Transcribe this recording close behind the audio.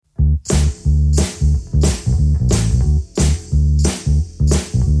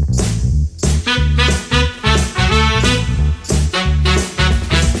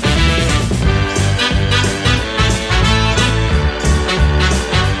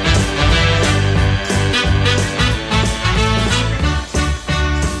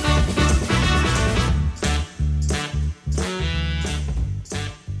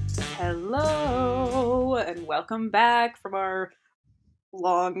welcome back from our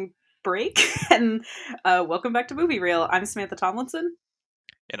long break, and welcome back to Movie Reel. I'm Samantha Tomlinson.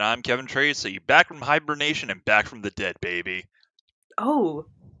 And I'm Kevin Tracy, back from hibernation and back from the dead, baby. Oh,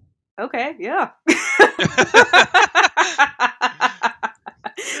 okay, yeah.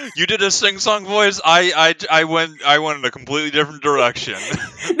 You did a sing-song voice. I went in a completely different direction.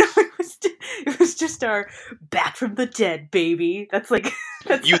 No, it was just our back from the dead, baby.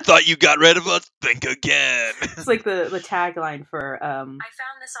 You thought you got rid of us? Think again. It's like the tagline for I found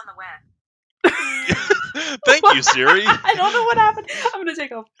this on the web. Thank you, Siri. I don't know what happened. I'm gonna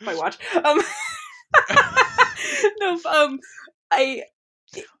take off my watch.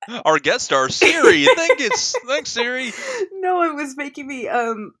 Our guest star, Siri. Thanks, Siri. No, it was making me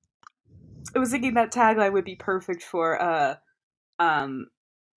I was thinking that tagline would be perfect for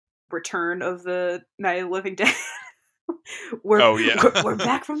Return of the Night of the Living Dead. We're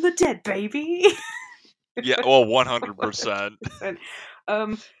back from the dead, baby. Yeah, well, 100%.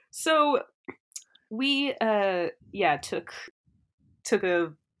 So we took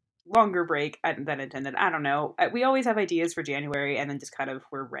a longer break than intended. I don't know. We always have ideas for January, and then just kind of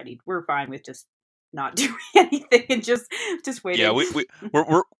we're ready. We're fine with just not doing anything and just waiting.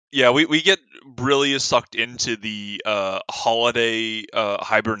 Yeah, we get really sucked into the holiday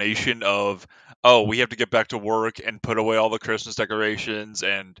hibernation of, oh, we have to get back to work and put away all the Christmas decorations,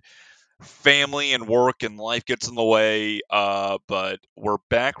 and family and work and life gets in the way. But we're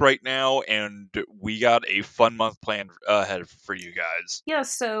back right now, and we got a fun month planned ahead for you guys. Yeah,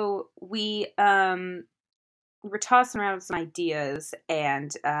 so we were tossing around some ideas,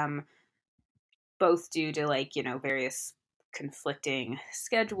 and both due to various conflicting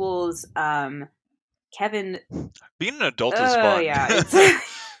schedules. Kevin, being an adult is fun.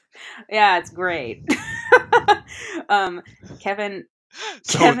 Yeah, it's great. Kevin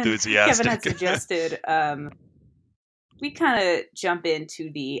enthusiastic. Kevin had suggested we kind of jump into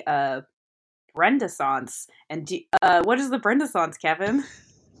the Brendasance. And what is the Brendasance, Kevin?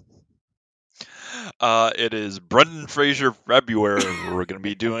 It is Brendan Fraser February. We're going to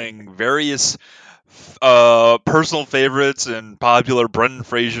be doing various personal favorites and popular Brendan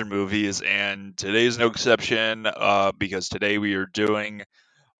Fraser movies, and today's no exception, because today we are doing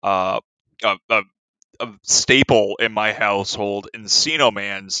a staple in my household, Encino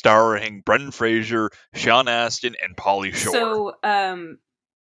Man, starring Brendan Fraser, Sean Astin, and Pauly Shore. So,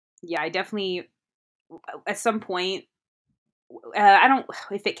 I definitely, at some point, I don't,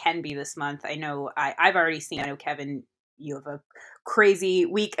 if it can be this month, I know I've already seen, I know Kevin, you have a crazy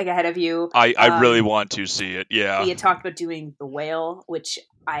week ahead of you. I really want to see it, yeah. We had talked about doing The Whale, which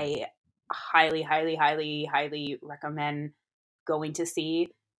I highly, highly, highly, highly recommend going to see.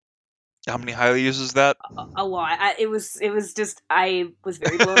 How many highly uses that? A lot. It was just, I was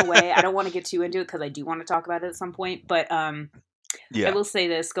very blown away. I don't want to get too into it because I do want to talk about it at some point, but yeah. I will say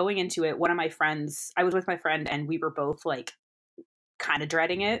this, going into it, one of my friends, I was with my friend, and we were both like kind of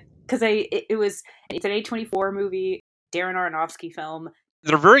dreading it because it's an A24 movie, Darren Aronofsky film.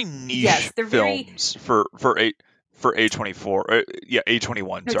 They're very niche films for A24. Yeah,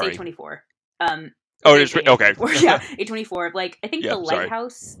 A21. No, sorry, it's A24. Oh, it's okay. Yeah, A24. Like, I think The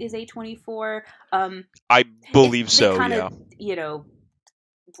Lighthouse is A24. I believe so. Kinda,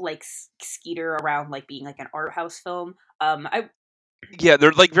 like skeeter around like being like an art house film. Yeah,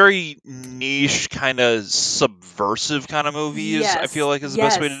 they're like very niche, kind of subversive kind of movies. Yes, I feel like is the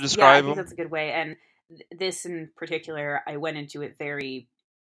best way to describe them. I think that's a good way. And this in particular, I went into it very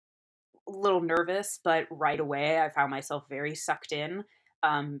little nervous, but right away I found myself very sucked in.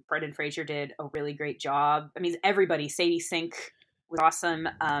 Brendan Fraser did a really great job. I mean, everybody. Sadie Sink was awesome.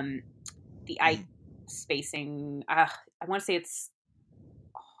 The spacing. I want to say it's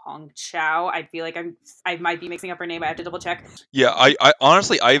Hong Chow. I feel like I might be mixing up her name. I have to double check. Yeah, I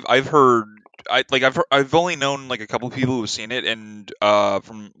honestly I've heard. I've only known like a couple of people who've seen it, and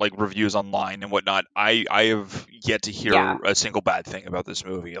from like reviews online and whatnot. I have yet to hear a single bad thing about this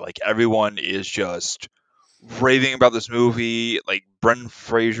movie. Like, everyone is just raving about this movie. Like, Brendan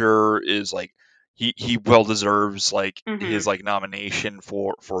Fraser is like he well deserves like his like nomination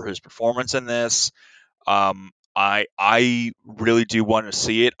for his performance in this. I really do want to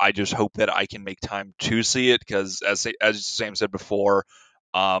see it. I just hope that I can make time to see it because, as Sam said before,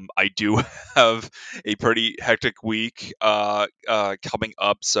 I do have a pretty hectic week coming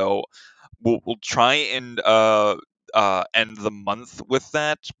up, so we'll try and end the month with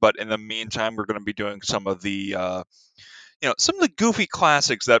that. But in the meantime, we're going to be doing some of the some of the goofy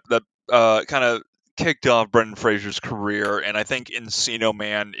classics that kind of kicked off Brendan Fraser's career, and I think Encino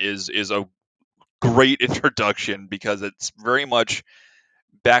Man is a great introduction because it's very much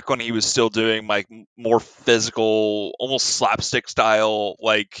back when he was still doing like more physical, almost slapstick style,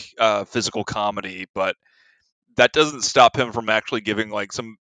 like physical comedy, but that doesn't stop him from actually giving like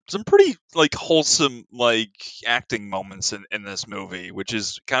some pretty like wholesome like acting moments in this movie, which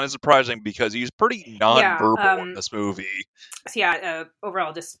is kind of surprising because he's pretty Yeah. nonverbal in this movie. So yeah,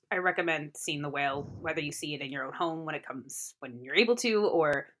 overall, just I recommend seeing The Whale, whether you see it in your own home when you're able to,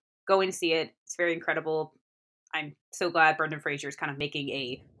 or go and see it. It's very incredible. I'm so glad Brendan Fraser is kind of making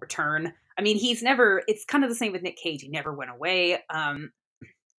a return. I mean, it's kind of the same with Nick Cage. He never went away.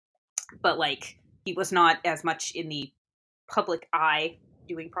 But like, he was not as much in the public eye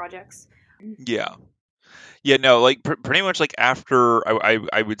doing projects. Yeah. Yeah, no, like pretty much like after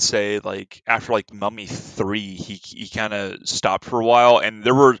I would say like after like Mummy 3, he kind of stopped for a while, and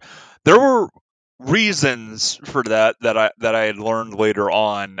there were reasons for that I had learned later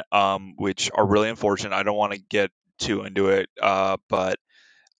on, which are really unfortunate. I don't want to get too into it, but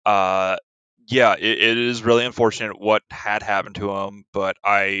uh, yeah, it is really unfortunate what had happened to him, but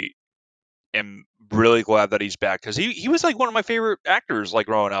I am really glad that he's back because he was like one of my favorite actors like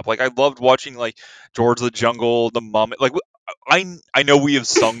growing up. Like I loved watching like George of the Jungle, The Mummy. Like I know we have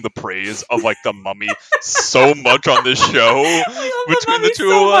sung the praise of like The Mummy so much on this show I love the between the movie two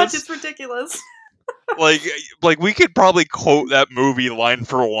so of much. us. It's ridiculous. Like like we could probably quote that movie line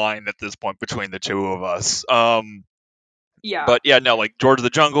for line at this point between the two of us. Yeah. But yeah, no, like George of the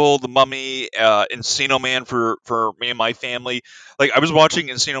Jungle, The Mummy, Encino Man for me and my family. Like I was watching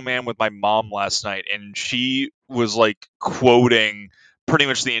Encino Man with my mom last night, and she was like quoting pretty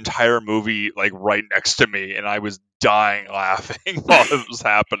much the entire movie like right next to me, and I was dying laughing while it was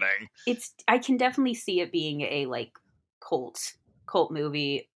happening. I can definitely see it being a like cult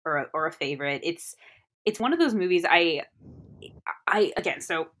movie or a favorite. It's one of those movies I again,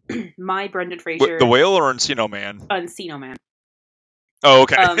 so my Brendan The Fraser Whale or Encino Man? Encino Man. Oh,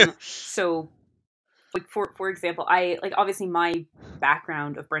 okay. So like for example, I like obviously my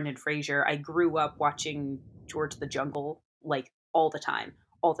background of Brendan Fraser, I grew up watching George of the Jungle like all the time.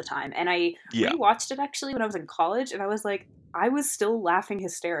 And I Yeah. rewatched it actually when I was in college, and I was like, I was still laughing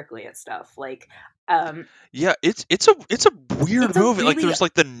hysterically at stuff. Like, Yeah, it's a weird it's a movie. Like really there's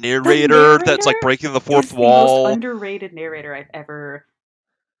like the the narrator that's narrator like breaking the fourth is the most wall. underrated narrator I've ever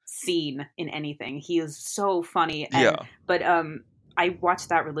seen in anything. He is so funny, Yeah. but I watched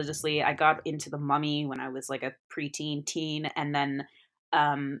that religiously. I got into The Mummy when I was like a preteen teen, and then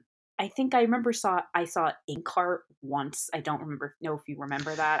um I think I saw Inkheart once. I don't know if you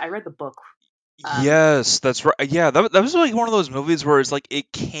remember that. I read the book. Um Yes, that's right. Yeah, that was like one of those movies where it's like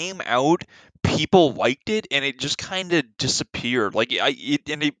it came out, people liked it, and it just kind of disappeared. Like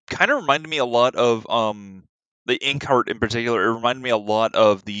and it kind of reminded me a lot of the Inkheart in particular. It reminded me a lot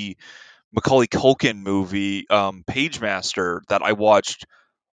of the Macaulay Culkin movie Pagemaster that I watched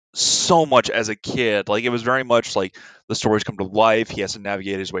so much as a kid. Like it was very much like the stories come to life. He has to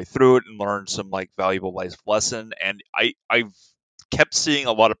navigate his way through it and learn some like valuable life lesson. And I've kept seeing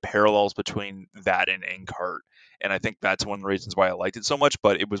a lot of parallels between that and Inkheart. And I think that's one of the reasons why I liked it so much.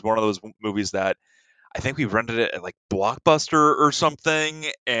 But it was one of those movies that I think we rented it at like Blockbuster or something,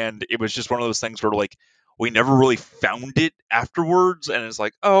 and it was just one of those things where like we never really found it afterwards, and it's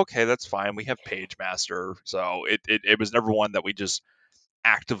like, oh, okay, that's fine. We have Pagemaster, so it was never one that we just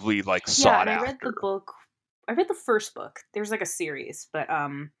actively like yeah, sought and I read the after. book. I read the first book. There's like a series, but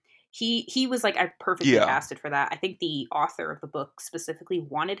he was like I perfectly Yeah, casted for that. I think the author of the book specifically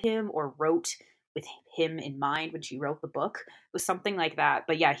wanted him or wrote with him in mind when she wrote the book. It was something like that.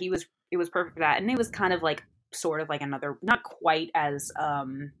 But yeah, it was perfect for that. And it was kind of like sort of like another, not quite as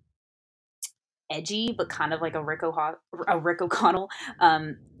edgy, but kind of like a Rick O'Connell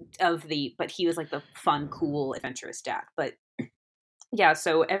but he was like the fun, cool, adventurous Jack. But yeah,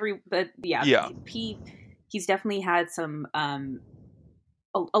 so but yeah, yeah, he's definitely had some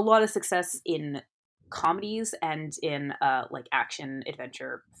a lot of success in comedies and in like action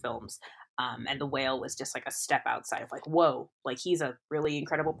adventure films. And The Whale was just like a step outside of like, whoa, like he's a really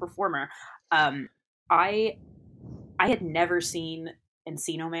incredible performer. Um, I I had never seen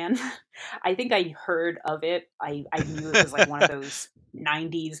Encino Man. I think I heard of it. I knew it was like one of those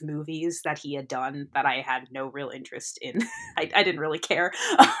 90s movies that he had done that I had no real interest in. I didn't really care.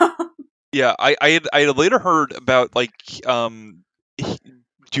 yeah. I had later heard about like he,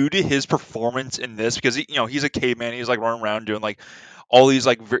 due to his performance in this because he's a caveman. He's like running around doing like all these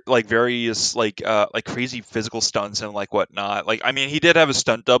like like various like crazy physical stunts and like whatnot. Like I mean, he did have a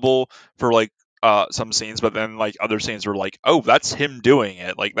stunt double for like some scenes, but then like other scenes were like, oh, that's him doing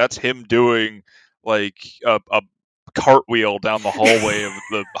it. Like that's him doing like a cartwheel down the hallway of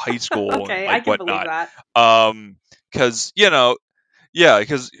the high school and Okay, I like can believe whatnot. that. Because Yeah,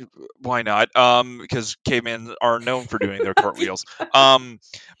 because why not? Because cavemen are known for doing their cartwheels.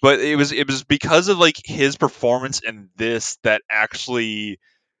 But it was because of like his performance in this that actually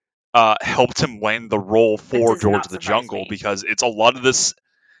helped him land the role That for does George not of the surprise Jungle, me. because it's a lot of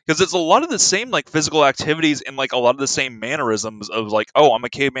the same like physical activities and like a lot of the same mannerisms of like, oh, I'm a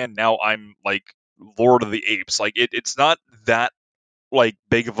caveman, now I'm like Lord of the Apes. Like it's not that like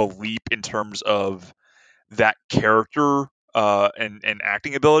big of a leap in terms of that character and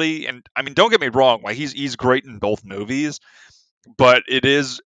acting ability. And I mean, don't get me wrong, like he's great in both movies, but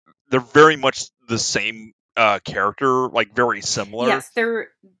they're very much the same character, like very similar. Yes, they're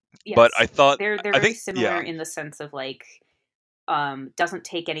But yes, I thought they're I very think similar yeah. in the sense of like doesn't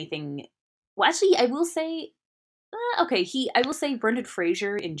take anything. Well, actually, I will say okay. He I will say Brendan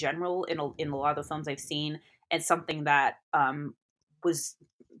Fraser in general in a lot of the films I've seen, and something that was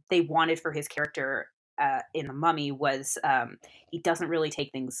they wanted for his character in the Mummy was he doesn't really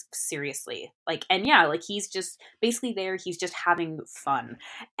take things seriously. Like, and yeah, like he's just basically there. He's just having fun.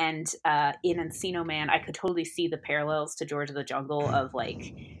 And in Encino Man, I could totally see the parallels to George of the Jungle of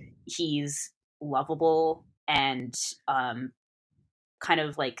like he's lovable and kind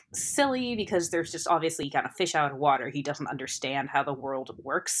of like silly because there's just obviously kind of fish out of water. He doesn't understand how the world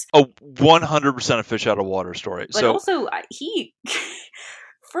works, A 100% a fish out of water story. but So also he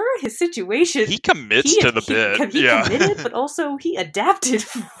for his situation he commits to the bit. he Yeah. committed, but also he adapted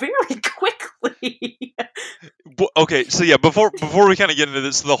very quickly. Okay, so yeah, before we kind of get into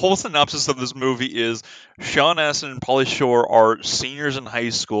this, the whole synopsis of this movie is Sean Astin and Pauly Shore are seniors in high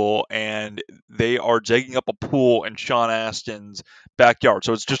school, and they are digging up a pool in Sean Astin's backyard.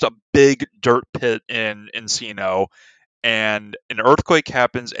 So it's just a big dirt pit in Encino, and an earthquake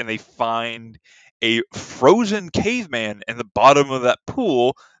happens, and they find a frozen caveman in the bottom of that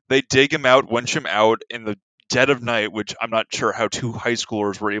pool. They dig him out, winch him out in the dead of night, which I'm not sure how two high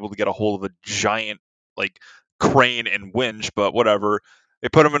schoolers were able to get a hold of a giant like crane and winch, but whatever. They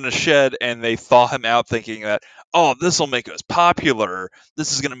put him in a shed and they thaw him out, thinking that, oh, this will make us popular.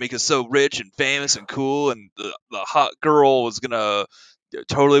 This is gonna make us so rich and famous and cool, and the hot girl is gonna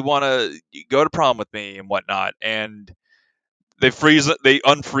totally want to go to prom with me and whatnot. And they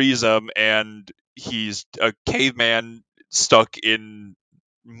unfreeze him, and he's a caveman stuck in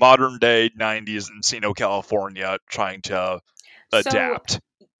modern day 90s Encino, California, trying to So adapt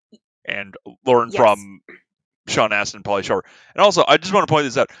and learn yes. from Sean Astin and Pauly Shore. And also, I just want to point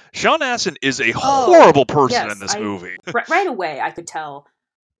this out: Sean Astin is a Oh horrible person in yes, this movie. right away I could tell.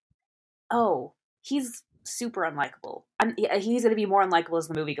 Oh, he's super unlikable. He's going to be more unlikable as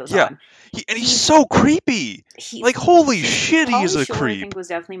the movie goes Yeah, on. he's He's so creepy. he's Like, holy he's shit, he is Pauly a Shore. I creep. think was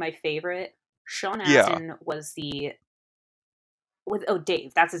definitely my favorite. Sean Yeah, Astin was the with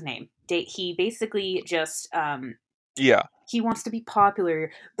Dave. That's his name. Dave. He basically just yeah. he wants to be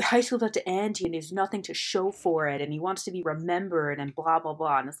popular. The high school's about to end, and there's nothing to show for it, and he wants to be remembered, and blah blah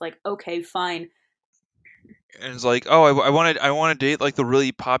blah. And it's like, okay, fine. And it's like, oh, I want to date like the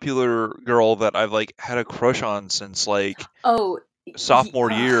really popular girl that I've like had a crush on since like Oh,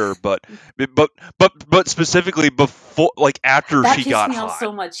 sophomore year, but specifically before, like after that she pissed got me off hot.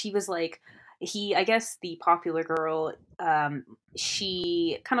 so much. He was like, I guess the popular girl,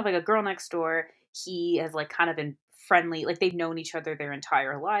 she kind of like a girl next door. He has like kind of been friendly, like they've known each other their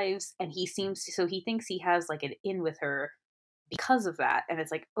entire lives, and he thinks he has like an in with her because of that. And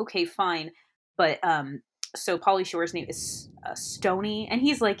it's like, okay, fine, but so Pauly Shore's name is Stony, and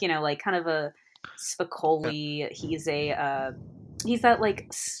he's like, like kind of a Yeah. Spicoli. He's that like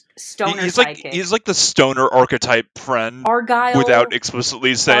stoner He's like sidekick. he's like the stoner archetype friend without Argyle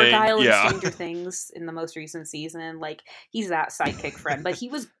explicitly saying, Argyle in yeah. Stranger Things in the most recent season. Like he's that sidekick friend, but he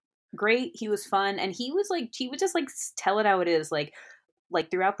was great. He was fun, and he would just like tell it how it is. Like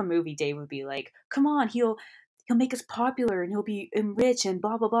throughout the movie, Dave would be like, "Come on, he'll make us popular, and he'll be rich, and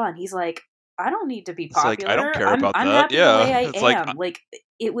blah blah blah." And he's like, "I don't need to be It's like, I don't popular. care about I'm that. happy the way Yeah. I It's like, am." Like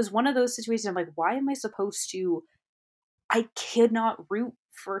it was one of those situations. I'm like, why am I supposed to? I could not root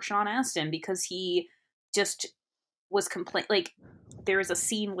for Sean Astin because he just was like there is a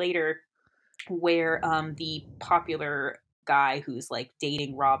scene later where the popular guy who's like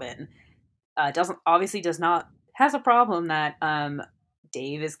dating Robin does not has a problem that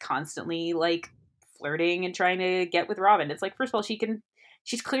Dave is constantly like flirting and trying to get with Robin. It's like, first of all,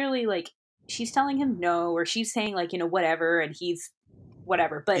 she's clearly like she's telling him no, or she's saying like, whatever, and he's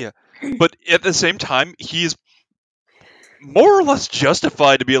whatever. But yeah. But at the same time, he's more or less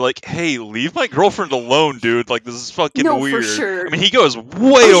justified to be like, hey, leave my girlfriend alone, dude. Like, this is fucking no, for weird. sure. I mean, he goes way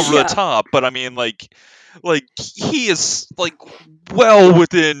Oh over the yeah. top, but I mean, like he is like well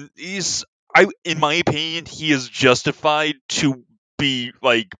within. In my opinion, he is justified to be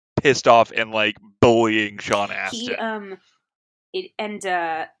like pissed off and like bullying Sean Astin.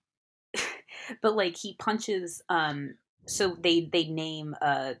 But like he punches so they name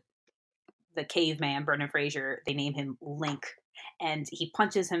the caveman Brendan Fraser, they name him Link, and he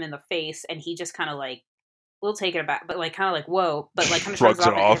punches him in the face, and he just kind of like, we'll take it back, but like kind of like whoa, but like kind of shrugs Shrugs it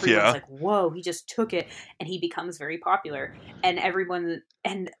it off, and off, everyone's yeah. like whoa, he just took it, and he becomes very popular, and everyone,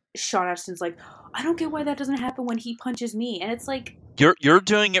 and Sean Astin's like, I don't get why that doesn't happen when he punches me, and it's like, You're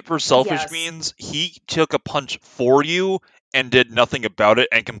doing it for selfish yes, means. He took a punch for you and did nothing about it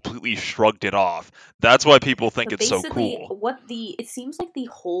and completely shrugged it off. That's why people think but it's so basically cool. it seems like the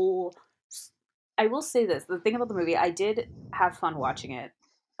whole, I will say this, the thing about the movie, I did have fun watching it,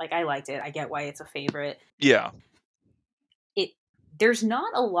 like I liked it, I get why it's a favorite. Yeah. There's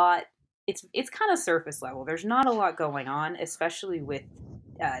not a lot, it's kind of surface level, there's not a lot going on, especially with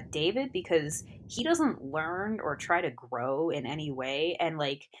David, because he doesn't learn or try to grow in any way, and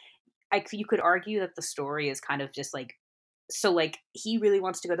like you could argue that the story is kind of just like, so like he really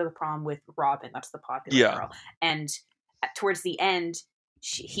wants to go to the prom with Robin, that's the popular Yeah. girl, and towards the end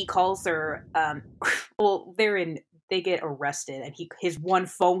he calls her well they get arrested, and his one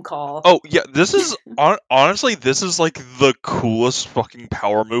phone call. Oh yeah, this is honestly, this is like the coolest fucking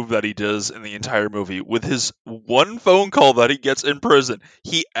power move that he does in the entire movie. With his one phone call that he gets in prison,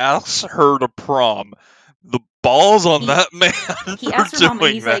 he asks her to prom. The balls on that man He for asks her mom, and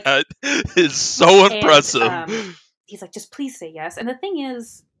doing he's like, that is so and impressive. he's like, just please say yes. And the thing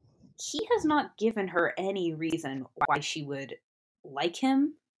is, he has not given her any reason why she would like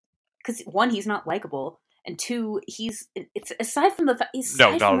him, because one, he's not likable, and two, it's aside from the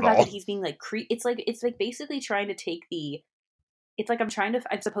No, not at fact all. that he's being like it's like basically trying to take the, it's like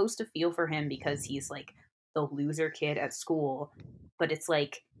I'm supposed to feel for him because he's like the loser kid at school, but it's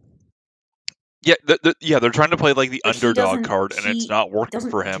like, Yeah, they're trying to play like the but underdog card, and it's not he working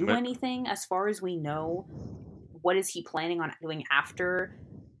for doesn't him. do anything as far as we know. What is he planning on doing after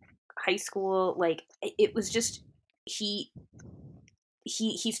high school? Like it was just, he's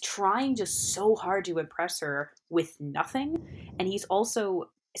trying just so hard to impress her with nothing, and he's also,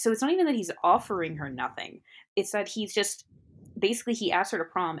 so it's not even that he's offering her nothing, it's that he's just, basically he asked her to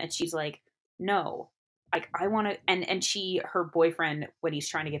prom, and she's like, no, like I want to, and her boyfriend, when he's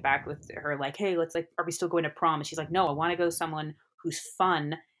trying to get back with her, like, hey, let's, like, are we still going to prom, and she's like, no, I want to go with someone who's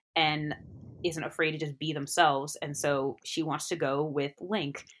fun and isn't afraid to just be themselves, and so she wants to go with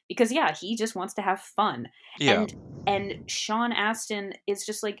Link because yeah, he just wants to have fun. Yeah. And Sean Astin is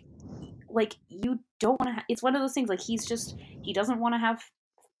just like you don't want to it's one of those things, like he doesn't want to have,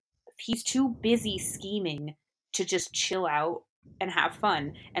 he's too busy scheming to just chill out and have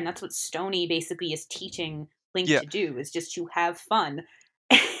fun, and that's what Stony basically is teaching Link Yeah. to do, is just to have fun.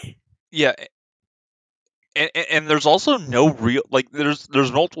 Yeah. And there's also no real, like, there's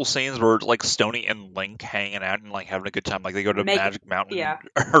multiple scenes where like Stony and Link hanging out and like having a good time, like they go to Magic Mountain, Yeah,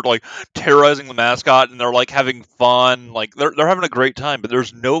 or like terrorizing the mascot, and they're like having fun, like they're having a great time. But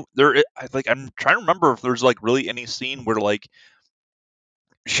there's no like, I'm trying to remember if there's like really any scene where like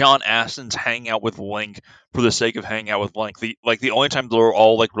Sean Astin's hanging out with Link for the sake of hanging out with Link. The only time they're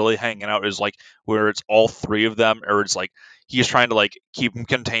all like really hanging out is like where it's all three of them, or it's like he's trying to like keep him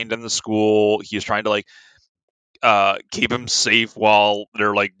contained in the school. He's trying to like keep him safe while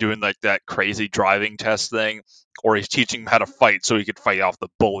they're like doing like that crazy driving test thing, or he's teaching him how to fight so he could fight off the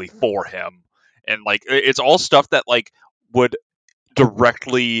bully for him. And like it's all stuff that like would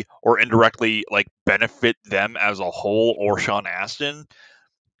directly or indirectly like benefit them as a whole, or Sean Astin,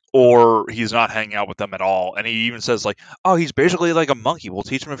 or he's not hanging out with them at all. And he even says like, "Oh, he's basically like a monkey. We'll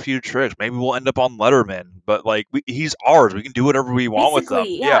teach him a few tricks. Maybe we'll end up on Letterman, but like he's ours. We can do whatever we want with them."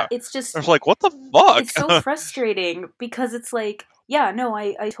 basically, yeah, Yeah, it's just, it's like, what the fuck? it's so frustrating because it's like, yeah, no,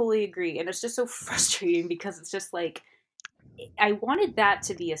 I totally agree, and it's just so frustrating because it's just like, I wanted that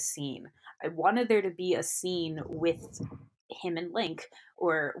to be a scene. I wanted there to be a scene with him and Link,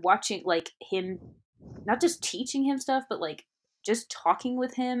 or watching like him, not just teaching him stuff, but like just talking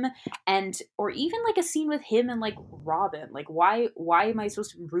with him, and or even like a scene with him and like Robin. Like why am I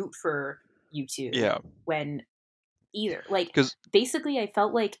supposed to root for you two Yeah, when either, like, because basically I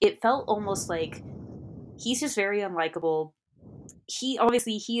felt like it felt almost like he's just very unlikable. He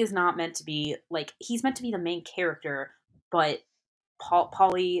obviously, he is not meant to be like, he's meant to be the main character, but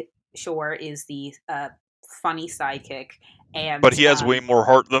Polly Shore is the funny sidekick, and but he has way more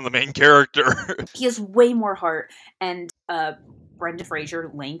heart than the main character. he has way more heart. And Brendan Fraser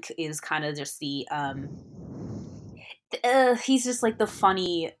Link is kind of just the he's just like the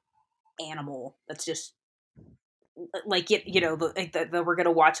funny animal that's just like, we're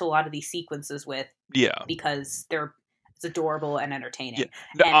gonna watch a lot of these sequences with, Yeah, because they're It's adorable and Yeah. entertaining.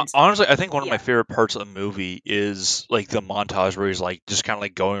 No, And honestly, I think one of my yeah, favorite parts of the movie is like the montage where he's like just kind of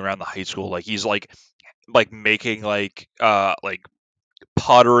like going around the high school, like he's like making like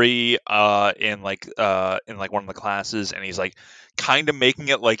pottery in like one of the classes, and he's like kind of making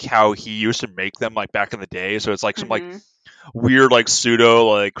it like how he used to make them like back in the day. So it's like some like hmm weird like pseudo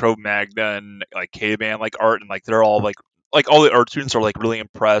like Cro-Magnon and like caveman like art, and like they're all like all the art students are like really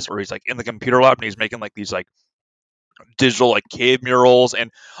impressed, or he's like in the computer lab and he's making like these like digital like cave murals.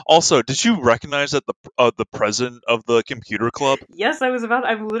 And also, did you recognize that the president of the computer club? yes,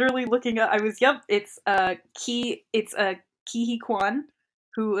 I'm literally looking at. I was. Yep. It's Ki Hee Kwan,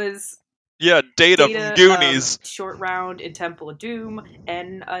 who is Yeah, Data from Data, Goonies. Short Round in Temple of Doom,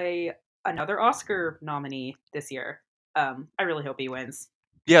 and another Oscar nominee this year. I really hope he wins.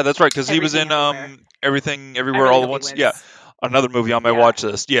 Yeah, that's right, because he was Everything in Everywhere. Everything I Everywhere really All at hope he Once. Yeah, wins. another movie on my Yeah, watch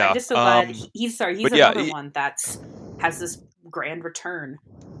list. I'm Yeah, just so glad he's sorry. He's but yeah, another one that's has this grand return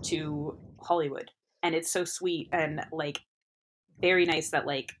to Hollywood, and it's so sweet and like very nice that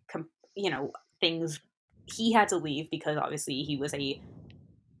like you know things he had to leave because obviously he was a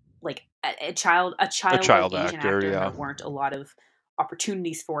like a a child like child Asian actor. actor, and there Yeah, weren't a lot of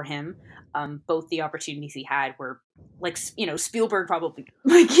opportunities for him. Both the opportunities he had were like Spielberg probably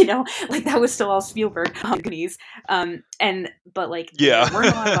like like that was still all Spielberg Goonies. And but like there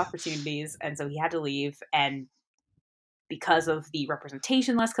weren't a lot of yeah. opportunities, and so he had to leave. And because of the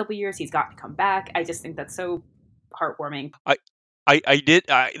representation the last couple of years, he's got to come back. I just think that's so heartwarming. I I did.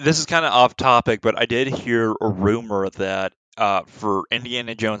 This is kind of off topic, but I did hear a rumor that for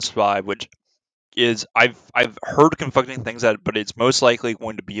Indiana Jones 5, which is I've heard conflicting things that, but it's most likely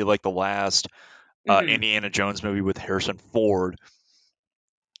going to be like the last Hmm. Indiana Jones movie with Harrison Ford,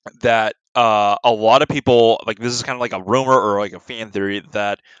 that a lot of people like this is kind of like a rumor or like a fan theory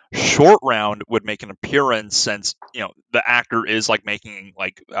that Short Round would make an appearance, since the actor is like making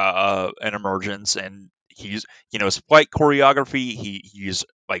like an emergence, and he's his flight choreography, he's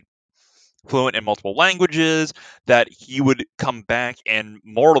like fluent in multiple languages, that he would come back and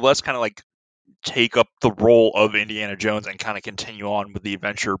more or less kind of like take up the role of Indiana Jones and kind of continue on with the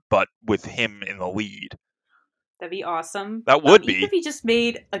adventure, but with him in the lead. That'd be awesome. That would Even if be. he just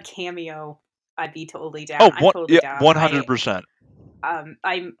made a cameo, I'd be totally down. Oh, I'm totally yeah, down. 100%.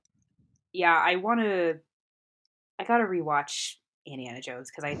 I'm yeah. I gotta rewatch Indiana Jones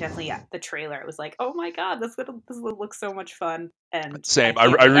because I definitely the trailer. I was like, oh my god, this will look so much fun, and I Same. I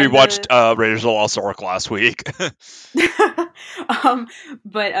can't wait. And rewatched Raiders of the Lost Ark last week. um,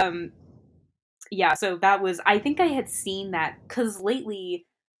 but yeah. So that was. I think I had seen that because lately,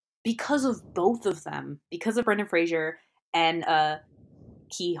 because of both of them, because of Brendan Fraser and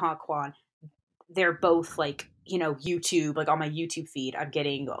Ki Ha Kwan, they're both like YouTube, like on my YouTube feed I'm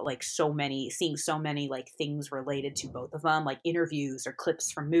getting like seeing so many like things related to both of them, like interviews or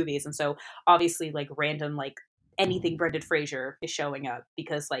clips from movies. And so obviously like random like anything Brendan Fraser is showing up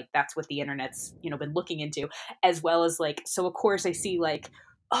because like that's what the internet's been looking into, as well as like, so of course I see like,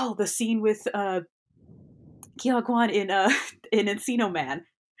 oh, the scene with Kia Kwan in in Encino Man.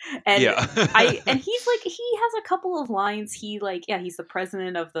 And Yeah. he's like, he has a couple of lines. He like, yeah, he's the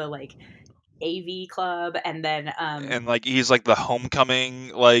president of the like AV club, and then And like he's like the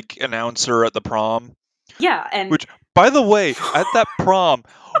homecoming like announcer at the prom. yeah, and Which, by the way, at that prom,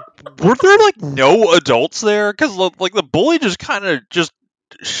 were there like no adults there? Because like the bully just kind of just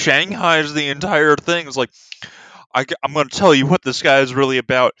shanghais the entire thing. It's like, I'm going to tell you what this guy is really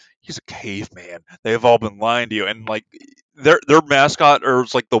about. He's a caveman. They've all been lying to you, and like their mascot or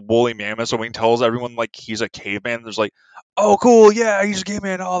it's like the woolly mammoth. So when he tells everyone like he's a caveman, there's like, oh cool, yeah, he's a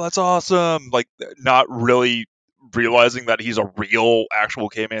caveman. Oh, that's awesome. Like not really realizing that he's a real actual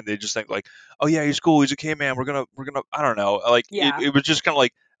caveman. They just think like, oh yeah, he's cool. He's a caveman. We're gonna. I don't know. Like yeah, it was just kind of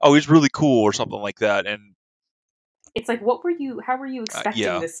like, oh, he's really cool or something like that. And it's like, how were you expecting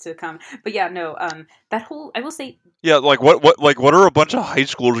yeah. this to come? But yeah, no, that whole, I will say, Yeah, like what are a bunch of high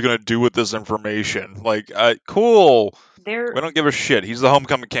schoolers gonna do with this information? Like, cool. there We don't give a shit. He's the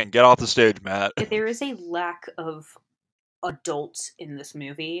homecoming king. Get off the stage, Matt. there is a lack of adults in this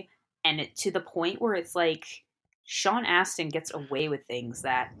movie, and to the point where it's like Sean Astin gets away with things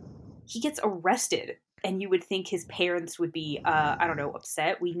that he gets arrested, and you would think his parents would be I don't know,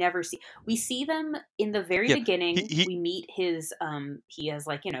 upset. We see them in the very Yeah, beginning. he We meet his he has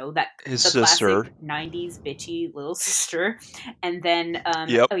like that his the sister. classic 90s bitchy little sister. And then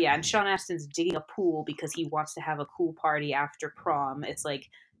Yep. oh yeah, and Sean Astin's digging a pool because he wants to have a cool party after prom. It's like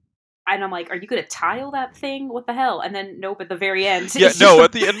and I'm like, are you gonna tile that thing? What the hell? And then nope, at the very end, Yeah, it's just no.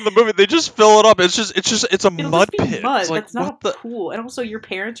 At the end of the movie, they just fill it up. It's a it'll mud just be pit. mud. It's like, That's what not a the? pool. And also, your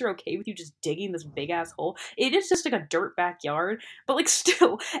parents are okay with you just digging this big ass hole. It is just like a dirt backyard, but like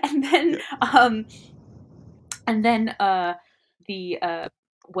still. And then, and then the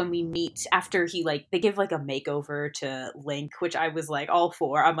when we meet after he like they give like a makeover to Link, which I was like all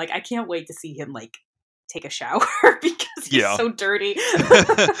for. I'm like, I can't wait to see him like take a shower because he's Yeah. so dirty.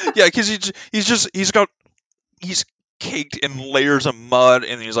 Yeah, because he's caked in layers of mud,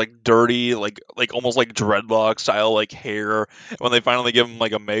 and he's like dirty, like almost like dreadlock style like hair. And when they finally give him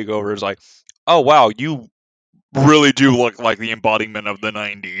like a makeover, it's like, oh wow, you really do look like the embodiment of the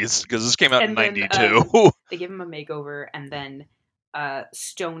 90s, because this came out in And then 92. they give him a makeover, and then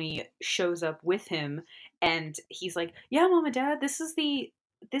Stony shows up with him, and he's like, "Yeah, Mom and Dad, this is the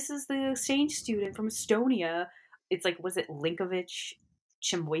exchange student from Estonia." It's like, was it Linkovich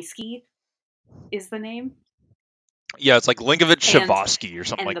Chimoisky is the name? Yeah, it's like Linkovich And Shavosky or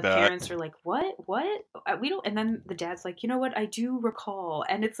something and like the that. parents are like, what we don't. And then the dad's like, you know what, I do recall.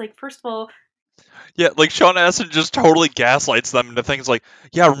 And it's like, first of all, Yeah, like Sean Astin just totally gaslights them into things like,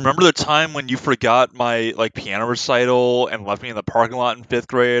 yeah, remember the time when you forgot my like piano recital and left me in the parking lot in 5th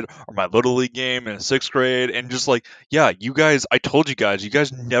grade, or my little league game in 6th grade, and just like, yeah, you guys, I told you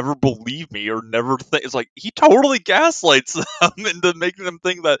guys never believe me or never think. It's like he totally gaslights them into making them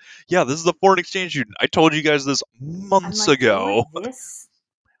think that, yeah, this is a foreign exchange student. I told you guys this I'm months like, ago. you're this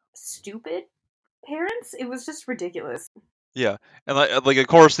stupid, parents. It was just ridiculous. Yeah, and like of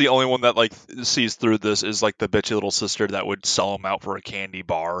course the only one that like sees through this is like the bitchy little sister that would sell him out for a candy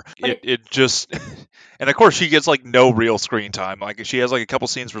bar. But It just, and of course she gets like no real screen time. Like she has like a couple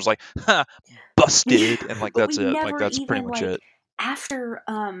scenes where it's like, ha, busted, and like but we that's it. Like never that's pretty even much like it. after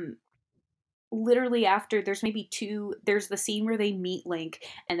literally after there's maybe two, there's the scene where they meet Link,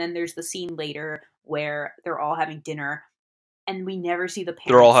 and then there's the scene later where they're all having dinner, and we never see the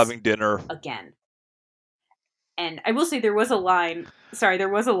They're all parents having dinner. again. And I will say there was a line. Sorry, there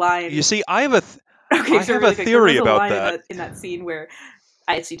was a line. You see, I have a Okay, so really quick, there theory was a about line that. in that scene where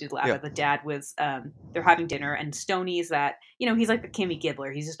I actually did laugh Yeah. at. The dad was they're having dinner, and Stoney's that, you know, he's like the Kimmy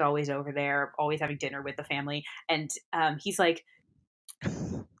Gibbler. He's just always over there, always having dinner with the family, and he's like,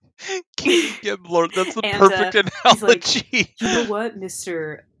 Kimmy Gibbler, that's the and perfect he's like, analogy. you know what,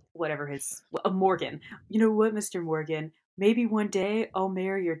 Mister whatever his Morgan. You know what, Mister Morgan? Maybe one day I'll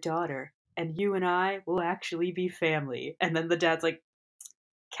marry your daughter, and you and I will actually be family. And then the dad's like,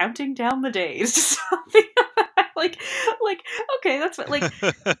 counting down the days, just something like okay, that's what like.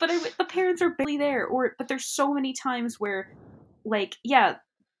 But the parents are barely there, or but there's so many times where, like, yeah,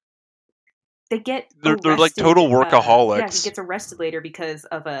 they get They're like total arrested. Yeah, he workaholics. gets arrested later because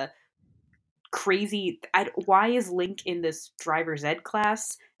of a crazy. Why is Link in this driver's ed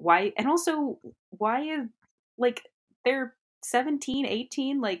class? Why, and also why is, like, they're 17,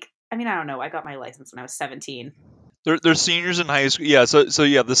 18? Like, I mean, I don't know. I got my license when I was 17. They're seniors in high school. Yeah, so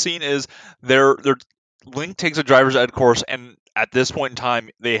yeah, the scene is they're Link takes a driver's ed course, and at this point in time,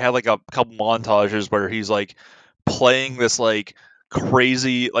 they had like a couple montages where he's like playing this like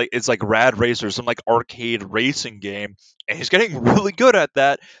crazy, like it's like Rad Racer, some like arcade racing game, and he's getting really good at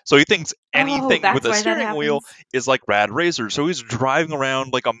that. So he thinks Oh, anything with that's a why that steering wheel happens. is like Rad Racer. So he's driving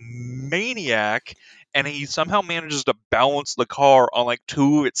around like a maniac, and he somehow manages to balance the car on like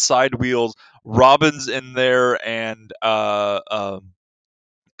two of its side wheels. Robin's in there, and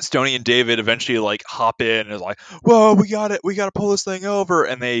Stoney and David eventually like hop in and is like, "Whoa, we got it! We got to pull this thing over!"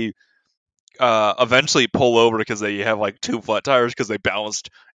 And they eventually pull over because they have like two flat tires because they balanced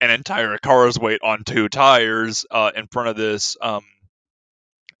an entire car's weight on two tires in front of this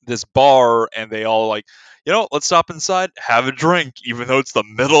bar, and they all like, let's stop inside, have a drink, even though it's the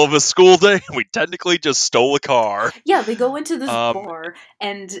middle of a school day. We technically just stole a car. Yeah, they go into this Um, bar,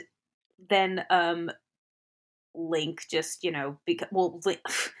 and then Link just, because, well,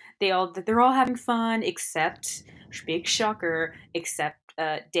 they're all having fun except, big shocker, except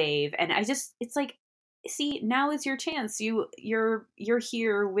Dave. And it's like, see, now is your chance. You're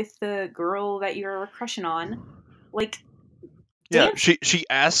here with the girl that you're crushing on, like, yeah, dance. she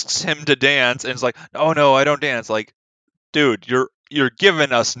asks him to dance, and it's like, "Oh no, I don't dance." Like, dude, you're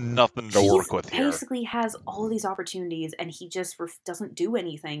giving us nothing to work with here. Basically has all these opportunities, and he just doesn't do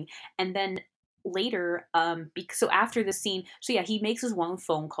anything. And then later, so after the scene, so yeah, he makes his one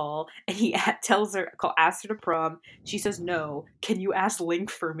phone call, and he asks her to prom. She says no. Can you ask Link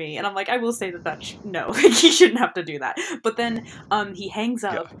for me? And I'm like, I will say that no, he shouldn't have to do that. But then he hangs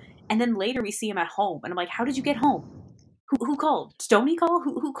up, Yeah. and then later we see him at home, and I'm like, how did you get home? Who called? Stoney call?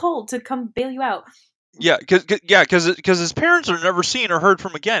 Who called to come bail you out? Yeah, because his parents are never seen or heard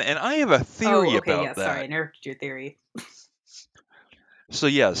from again, and I have a theory Oh, okay, about yeah, sorry, that. I interrupted your theory. So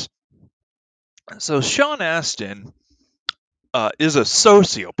yes, so Sean Astin is a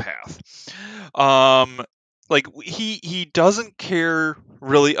sociopath. Like he doesn't care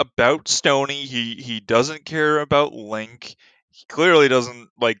really about Stony. He doesn't care about Link. He clearly doesn't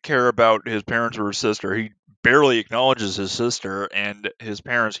like care about his parents or his sister. He barely acknowledges his sister and his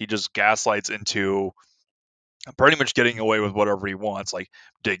parents. He just gaslights into pretty much getting away with whatever he wants, like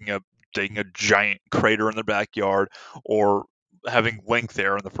digging a giant crater in the backyard or having Link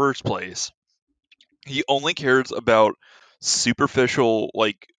there in the first place. He only cares about superficial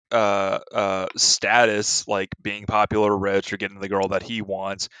status, like being popular or rich or getting the girl that he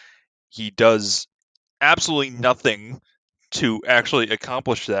wants. He does absolutely nothing to actually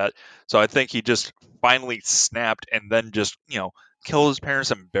accomplish that. So I think he just finally snapped and then just, killed his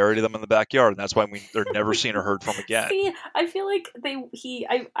parents and buried them in the backyard, and that's why they're never seen or heard from again. See, I feel like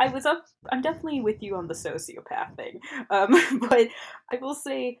I'm definitely with you on the sociopath thing. But I will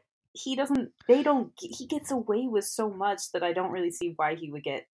say he gets away with so much that I don't really see why he would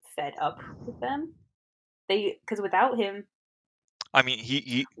get fed up with them. Because I mean,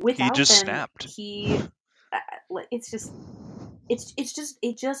 he without just them, snapped. it's just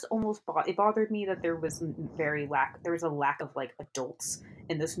it just almost it bothered me that there was a lack of like adults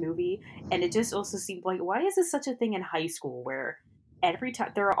in this movie, and it just also seemed like, why is this such a thing in high school where every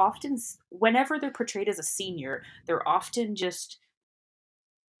time there are often whenever they're portrayed as a senior, they're often just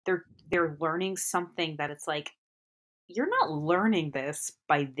they're learning something that it's like, you're not learning this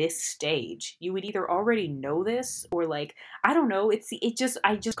by this stage. You would either already know this or like, I don't know,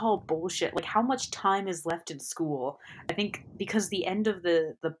 I just call it bullshit. Like, how much time is left in school? I think because the end of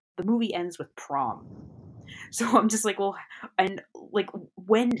the movie ends with prom. So I'm just like, well, and like,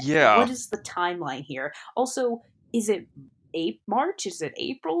 Yeah, what is the timeline here? Also, is it March? Is it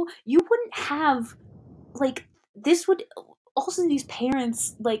April? You wouldn't have like this would also, these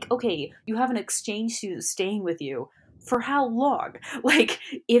parents, like, okay, you have an exchange student staying with you for how long? Like,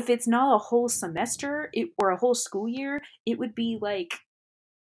 if it's not a whole semester or a whole school year, it would be like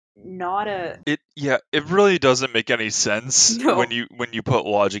not a it really doesn't make any sense no. when you put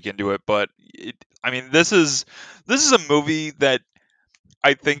logic into it. But I mean, this is a movie that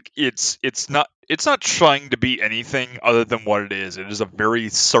I think it's not trying to be anything other than what it is. It is a very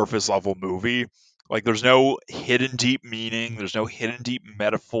surface level movie. Like there's no hidden deep meaning, there's no hidden deep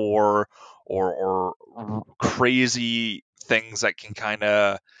metaphor or crazy things that can kind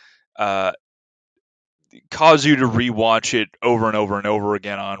of uh, cause you to rewatch it over and over and over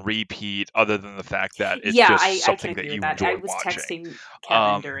again on repeat. Other than the fact that it's Yeah, just I can something that agree with you that. I enjoy was watching. texting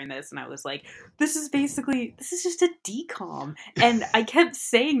Kevin Um, during this, and I was like, this is just a decom, and I kept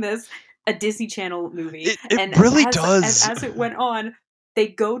saying this, a Disney Channel movie, it and really does. as it went on, they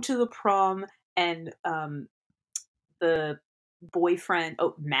go to the prom, and the boyfriend,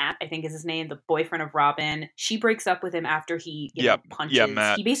 oh, Matt, I think is his name, the boyfriend of Robin, she breaks up with him after he, Yeah, yeah, punches,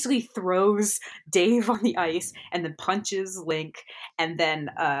 Matt. he basically throws Dave on the ice and then punches Link, and then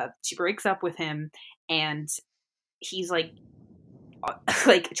she breaks up with him, and he's like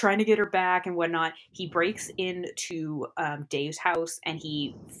like trying to get her back and whatnot. He breaks into Dave's house, and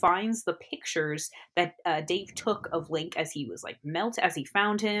he finds the pictures that Dave took of Link as he was like as he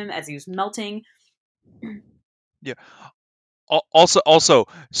found him, as he was melting. Yeah. Also,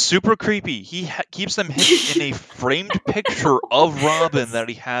 super creepy. He keeps them hidden in a framed picture of Robin that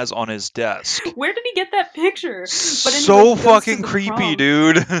he has on his desk. Where did he get that picture? But anyway, So he goes to fucking the creepy, prom.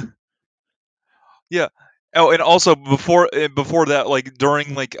 dude. Yeah. Oh, and also before that, like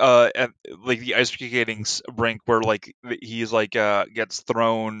during like the ice skating rink where like he's like gets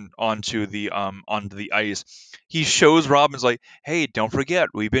thrown onto the ice, he shows Robin's like, hey, don't forget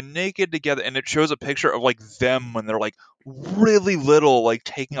we've been naked together, and it shows a picture of like them when they're like really little, like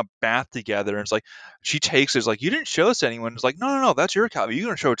taking a bath together, and it's like she takes it, it's like, you didn't show this to anyone. It's like, no, that's your copy. You're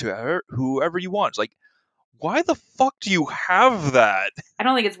gonna show it to whoever you want. It's like, why the fuck do you have that? I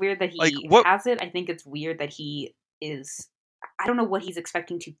don't think it's weird that Like he what? has it. I think it's weird that he is. I don't know what he's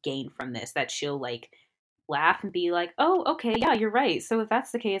expecting to gain from this. That she'll like laugh and be like, "Oh, okay, yeah, you're right. So if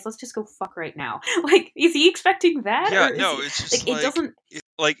that's the case, let's just go fuck right now." Like, is he expecting that, Yeah, or is no, he it's just like? It like doesn't.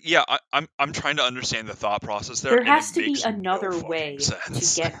 yeah, I'm trying to understand the thought process there, There and it has to be makes no another fucking way to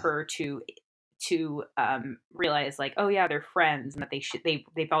sense. get her to realize like, oh yeah, they're friends, and that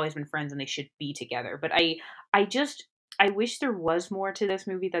they've always been friends and they should be together. But I just I wish there was more to this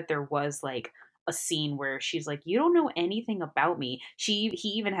movie, that there was like a scene where she's like, you don't know anything about me. He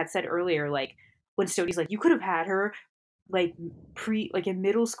even had said earlier, like, when Stoney's like, you could have had her, like in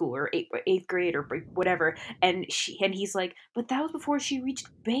middle school or eighth grade or whatever, and he's like, but that was before she reached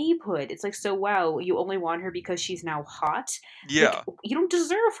babehood. It's like, so wow, you only want her because she's now hot? Like, Yeah. you don't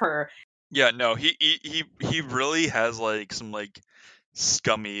deserve her. Yeah, no, he really has like some like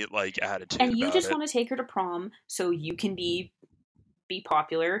scummy like attitude And you about just it. want to take her to prom so you can be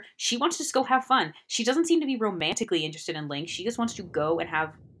popular. She wants to just go have fun. She doesn't seem to be romantically interested in Link. She just wants to go and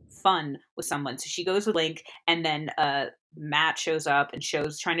have fun with someone. So she goes with Link, and then Matt shows up and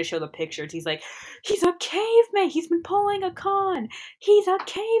trying to show the pictures. He's like, he's a caveman. He's been pulling a con. He's a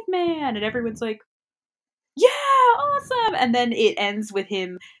caveman, and everyone's like, yeah, awesome. And then it ends with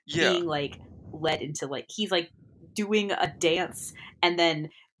him Yeah. being like led into like he's like doing a dance, and then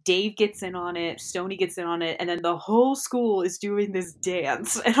Dave gets in on it, Stoney gets in on it, and then the whole school is doing this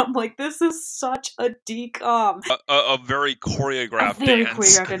dance. And I'm like, this is such a decom. A very choreographed Very dance.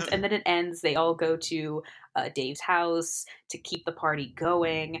 choreographed dance. And then it ends. They all go to Dave's house to keep the party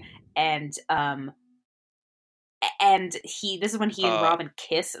going, and this is when he and Robin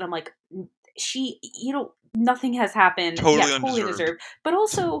kiss, and I'm like, nothing has happened. Totally Yeah, totally undeserved. deserved. But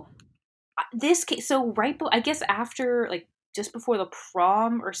also, this case, so I guess after, like, just before the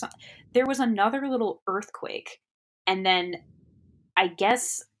prom or something, there was another little earthquake, and then I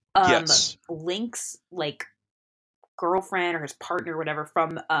guess Yes. Link's like girlfriend or his partner or whatever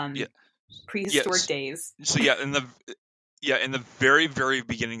from Yeah. prehistoric Yes. days. So yeah, in the very, very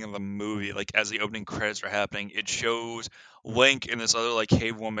beginning of the movie, like as the opening credits are happening, it shows Link and this other like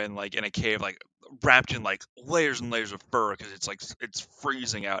cave woman like in a cave, like wrapped in like layers and layers of fur because it's like it's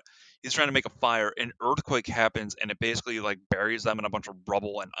freezing out. He's trying to make a fire. An earthquake happens and it basically like buries them in a bunch of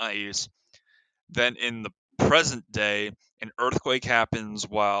rubble and ice. Then in the present day, an earthquake happens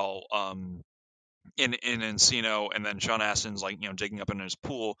while in Encino, and then Sean Astin's like digging up in his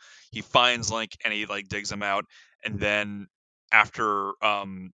pool. He finds Link and he like digs him out, and then after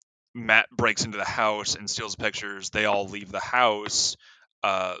Matt breaks into the house and steals pictures, they all leave the house.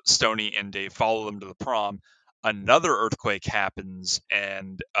 Stoney and Dave follow them to the prom. Another earthquake happens,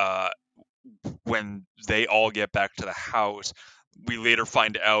 and when they all get back to the house, we later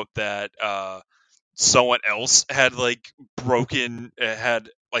find out that someone else had like had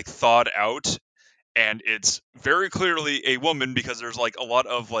like thawed out, and it's very clearly a woman because there's like a lot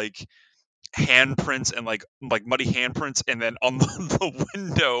of like handprints and like muddy handprints, and then on the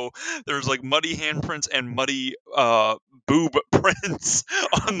window there's like muddy handprints and muddy boob prints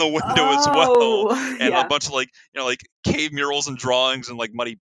on the window as well, and a Yeah. bunch of like like cave murals and drawings and like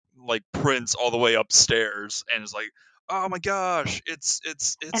muddy like prints all the way upstairs, and it's like, oh my gosh, it's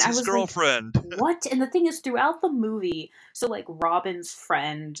And I his was like, girlfriend. what? And the thing is, throughout the movie, so like Robin's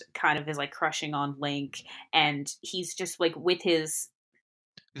friend kind of is like crushing on Link, and he's just like with his.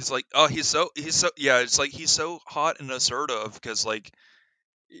 It's like, oh, he's so yeah, it's like he's so hot and assertive because like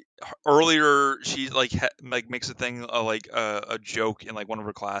earlier she like like makes a thing like a joke in like one of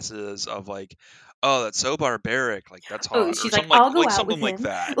her classes of like, oh, that's so barbaric, like that's Oh, hot, or she's like, something I'll go like out with something like him,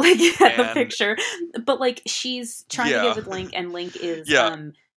 that. like at the And picture. But like she's trying to yeah, get with Link, and Link is yeah,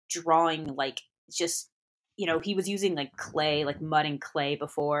 drawing like just he was using like clay, like mud and clay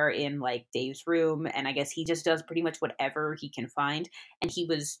before in like Dave's room, and I guess he just does pretty much whatever he can find. And he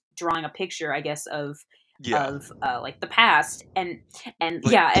was drawing a picture, I guess, yeah, like the past, and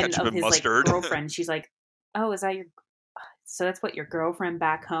like yeah, and ketchup of and his like mustard. girlfriend. She's like, oh, is that your so that's what your girlfriend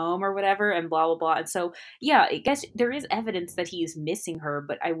back home or whatever, and blah blah blah. And so yeah, I guess there is evidence that he is missing her,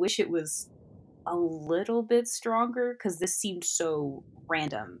 but I wish it was a little bit stronger because this seemed so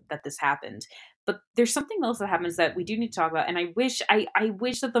random that this happened. But there's something else that happens that we do need to talk about, and I wish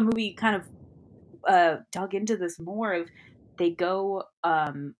that the movie kind of dug into this more. Of they go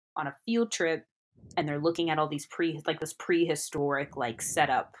on a field trip, and they're looking at all these this prehistoric like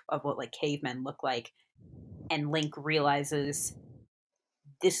setup of what like cavemen look like, and Link realizes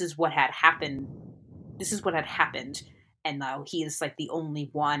this is what had happened. This is what had happened, and now he is like the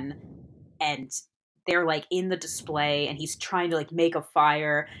only one. And they're like in the display, and he's trying to like make a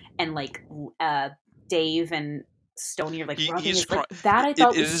fire, and like Dave and Stoney are like rubbing He's his like that. I it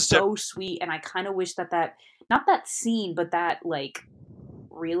thought was is so sweet, and I kind of wish that not that scene, but that like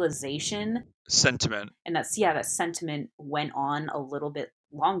realization sentiment. and that sentiment went on a little bit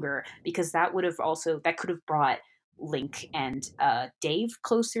longer, because that could have brought Link and Dave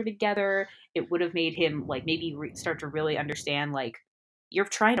closer together. It would have made him like maybe start to really understand, like, you're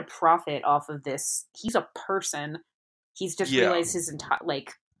trying to profit off of this. He's a person. He's just Yeah, realized his entire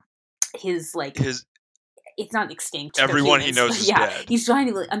like his it's not extinct. They're everyone he humans, knows but is yeah, dead. he's trying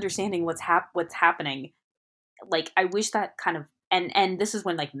to understanding what's happening. Like, I wish that kind of and this is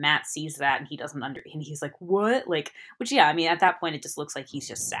when like Matt sees that and he doesn't and he's like, what? Like, which, yeah, I mean, at that point it just looks like he's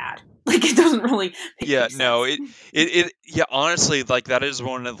just sad. Like, it doesn't really make Yeah, any no, sense. yeah, honestly, like that is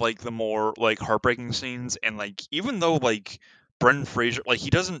one of like the more like heartbreaking scenes, and like even though like Brendan Fraser, like he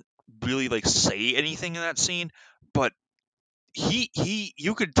doesn't really like say anything in that scene, but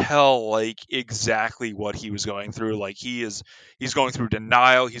you could tell like exactly what he was going through. Like he's going through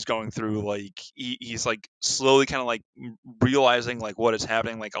denial. He's going through like he's like slowly kind of like realizing like what is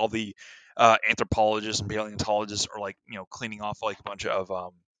happening. Like all the anthropologists and paleontologists are like cleaning off like a bunch of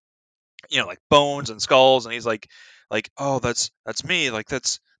like bones and skulls, and he's like, oh, that's me, like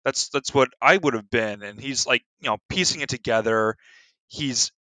that's what I would have been. And he's like piecing it together.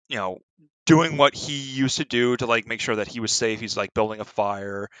 He's you know doing what he used to do to like make sure that he was safe. He's like building a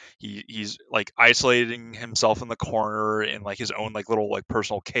fire. He's like isolating himself in the corner in like his own like little like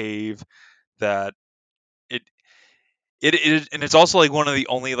personal cave. That it and it's also like one of the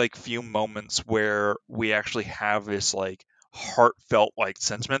only like few moments where we actually have this like heartfelt like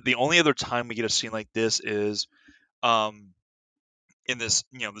sentiment. The only other time we get a scene like this is um in this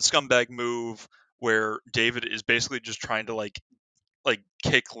the scumbag move where David is basically just trying to like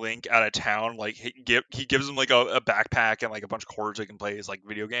kick Link out of town. Like he gives him like a backpack and like a bunch of quarters he can play his like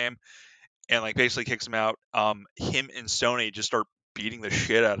video game, and like basically kicks him out. Him and Stoney just start beating the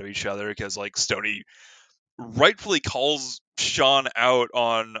shit out of each other because like Stoney rightfully calls Sean out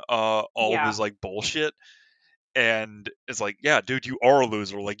on all of Yeah. his like bullshit, and it's like, yeah, dude, you are a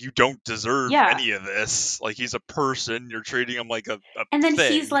loser. Like you don't deserve Yeah. any of this. Like he's a person. You're treating him like a And then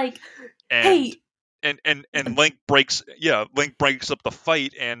thing. he's like, and hey. and Link breaks up the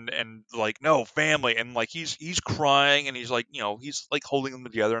fight, and like, no, family, and like he's crying, and he's like he's like holding them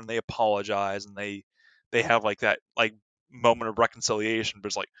together, and they apologize, and they have like that like moment of reconciliation. But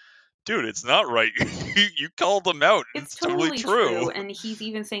it's like, dude, it's not right. You called them out. It's totally totally true. And he's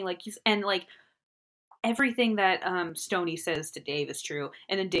even saying like and like everything that Stoney says to Dave is true.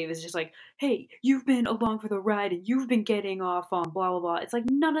 And then Dave is just like, hey, you've been along for the ride and you've been getting off on blah blah blah. It's like,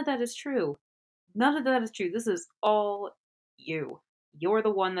 none of that is true. None of that is true. This is all you. You're the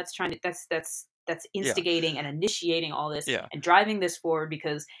one that's trying to that's instigating and initiating all this Yeah. and driving this forward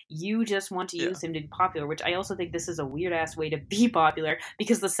because you just want to Yeah. use him to be popular, which I also think this is a weird ass way to be popular,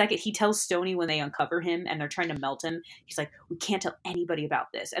 because the second he tells Stoney when they uncover him and they're trying to melt him, he's like, we can't tell anybody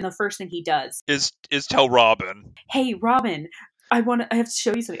about this. And the first thing he does is tell Robin, hey Robin, I have to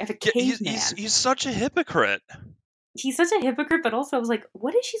show you something. I have a caveman. He's such a hypocrite. He's such a hypocrite, but also I was like,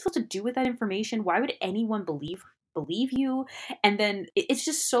 what is she supposed to do with that information? Why would anyone believe you? And then it's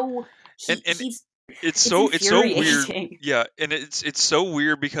just so it's so weird. infuriating. Yeah, and it's so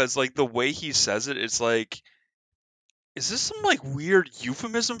weird because like the way he says it, it's like, is this some like weird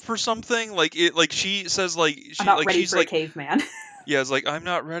euphemism for something? Like she says like I'm not like ready she's for like a caveman. yeah, it's like, I'm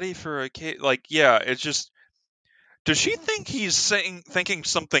not ready for a cave. Like, yeah, it's just, does she think he's thinking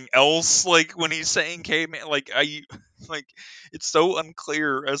something else? Like when he's saying caveman, like like it's so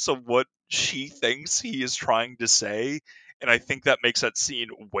unclear as to what she thinks he is trying to say. And I think that makes that scene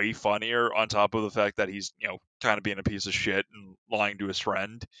way funnier, on top of the fact that he's kind of being a piece of shit and lying to his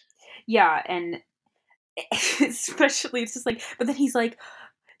friend. Yeah, and especially it's just like, but then he's like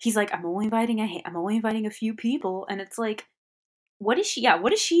I'm only inviting a few people, and it's like, what does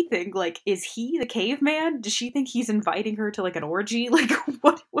she think? Like, is he the caveman? Does she think he's inviting her to like an orgy? Like,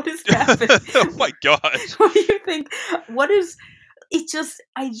 what is happening? Oh my god. What do you think?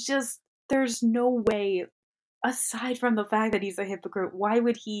 There's no way, aside from the fact that he's a hypocrite, why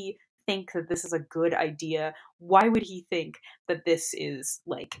would he think that this is a good idea? Why would he think that this is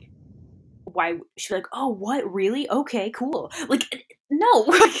like, why she's like, oh, what, really? Okay, cool. Like, no.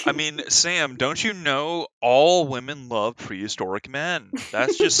 I mean, Sam, don't you know all women love prehistoric men?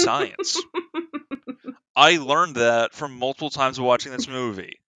 That's just science. I learned that from multiple times watching this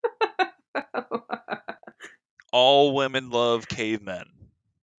movie. All women love cavemen.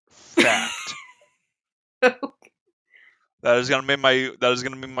 Fact. That is gonna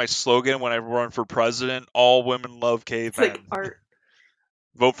be my slogan when I run for president. All women love cavemen. It's like,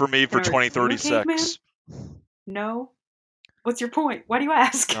 vote for me for 2036. No. What's your point? Why do you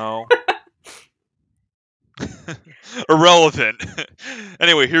ask? No. Irrelevant.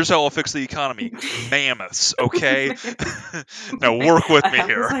 Anyway, here's how I'll fix the economy. Mammoths, okay? Now work with me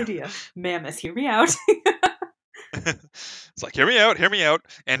here. This idea. Mammoths, hear me out. It's like, hear me out.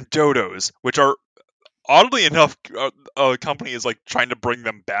 And dodos, which are, oddly enough, a company is like trying to bring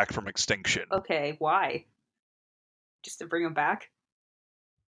them back from extinction. Okay, why? Just to bring them back?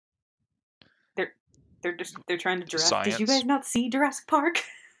 They're trying to Jurassic. Did you guys not see Jurassic Park?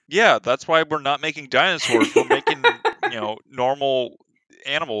 Yeah, that's why we're not making dinosaurs. We're making normal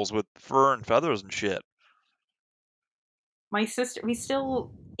animals with fur and feathers and shit. My sister,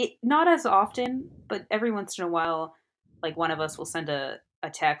 not as often, but every once in a while, like one of us will send a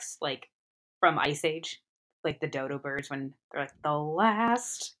text like from Ice Age, like the dodo birds when they're like the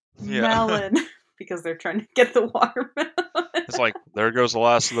last Yeah. melon because they're trying to get the watermelon. It's like, there goes the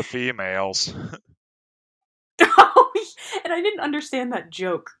last of the females. Oh, and I didn't understand that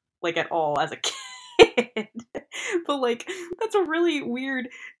joke like at all as a kid. But like that's a really weird.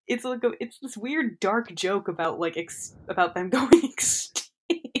 It's this weird dark joke about like about them going extinct.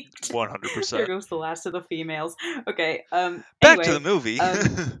 100%. There goes the last of the females. Okay. Back to the Anyway, movie.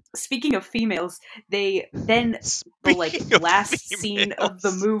 speaking of females, they then the like Speaking of last scene of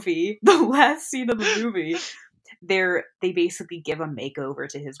the females. movie, the last scene of the movie, they basically give a makeover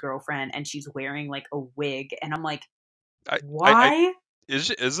to his girlfriend, and she's wearing like a wig, and I'm like, I why is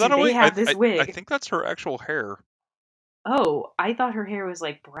that did a they wig? have this I wig? think that's her actual hair. Oh, I thought her hair was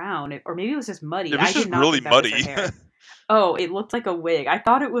like brown, or maybe it was just muddy. It was I did just not really think that was her muddy. hair. Oh, it looked like a wig. I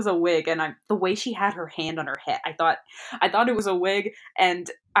thought it was a wig, and the way she had her hand on her head, I thought it was a wig,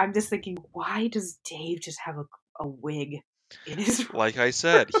 and I'm just thinking, why does Dave just have a wig in his Like I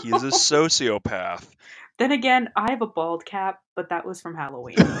said, he is a sociopath. Then again, I have a bald cap, but that was from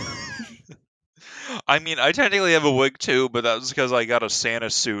Halloween. I mean, I technically have a wig too, but that was because I got a Santa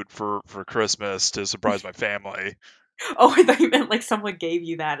suit for Christmas to surprise my family. Oh, I thought you meant like someone gave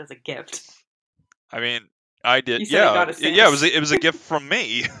you that as a gift. I mean, I did. You said I got a Santa it was a gift from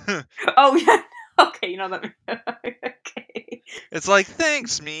me. Oh yeah. Okay, you know that. Okay. It's like,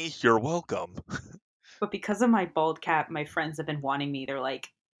 thanks, me. You're welcome. But because of my bald cap, my friends have been wanting me. They're like,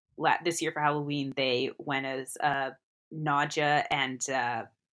 this year for Halloween, they went as Nadja and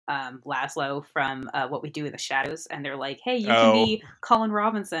Laszlo from What We Do in the Shadows, and they're like, "Hey, you can be Colin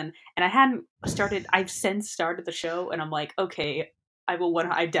Robinson." And I hadn't started. I've since started the show, and I'm like, okay.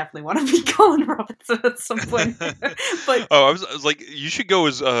 I definitely want to be Colin Robinson at some point. But I was like, you should go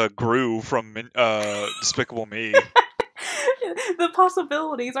as Gru from Despicable Me. The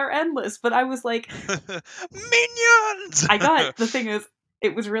possibilities are endless. But I was like, Minions. the thing is,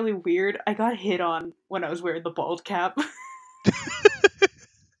 it was really weird. I got hit on when I was wearing the bald cap.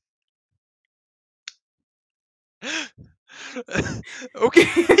 Okay.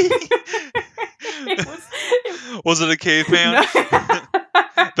 Was it a caveman?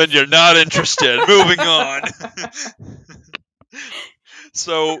 No. Then you're not interested. Moving on.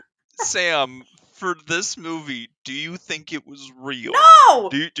 So, Sam, for this movie, do you think it was real? No!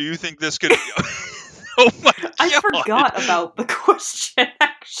 Do you think this could... Oh my god! I forgot about the question,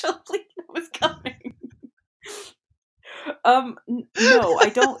 actually. It was coming. No,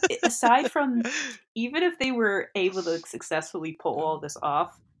 I don't. Aside from, even if they were able to successfully pull all this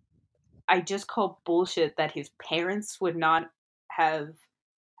off, I just call bullshit that his parents would not have.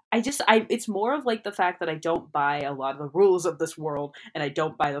 It's more of like the fact that I don't buy a lot of the rules of this world, and I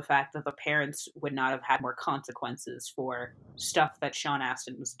don't buy the fact that the parents would not have had more consequences for stuff that Sean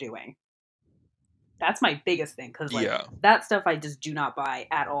Astin was doing. That's my biggest thing, because like that stuff I just do not buy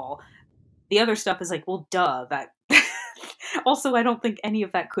at all. The other stuff is like, well, duh, that. Also, I don't think any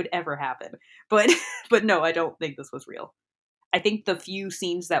of that could ever happen. But no, I don't think this was real. I think the few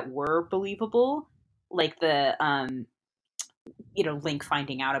scenes that were believable, like the Link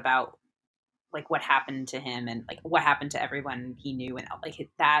finding out about like what happened to him and like what happened to everyone he knew, and like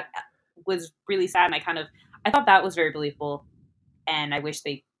that was really sad, and I thought that was very believable, and I wish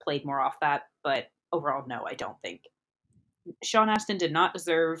they played more off that. But overall, no, I don't think Sean Astin did not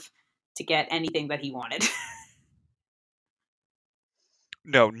deserve to get anything that he wanted.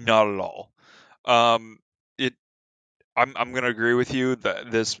 No, not at all. I'm gonna agree with you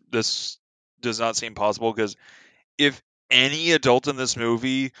that this does not seem possible, because if any adult in this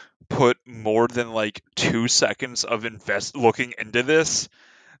movie put more than like 2 seconds of looking into this,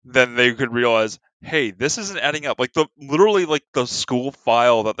 then they could realize, hey, this isn't adding up. Like literally the school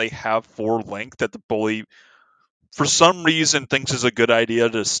file that they have for Link that the bully for some reason thinks is a good idea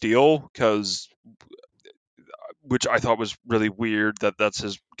to steal, which I thought was really weird, that's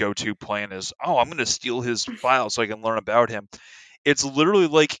his go-to plan is, I'm going to steal his file so I can learn about him. It's literally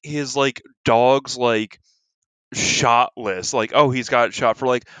like his like dog's like shot list, like, he's got shot for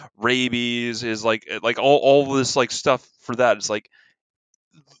like rabies, is like all this like stuff for that. It's like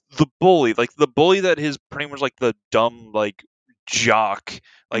the bully that is pretty much like the dumb like jock,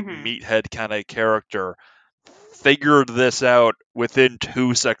 like meathead kind of character, figured this out within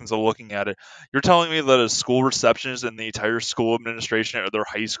 2 seconds of looking at it. You're telling me that a school receptionist and the entire school administration at their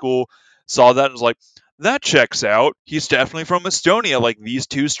high school saw that and was like, that checks out. He's definitely from Estonia. Like these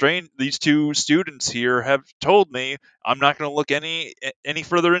two students here have told me. I'm not going to look any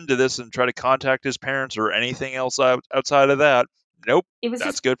further into this and try to contact his parents or anything else outside of that. Nope, It was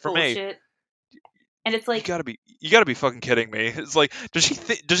that's just good for me. bullshit. And it's You like, gotta be fucking kidding me. It's like, does she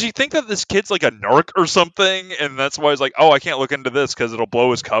think that this kid's like a narc or something, and that's why he's like, oh, I can't look into this because it'll blow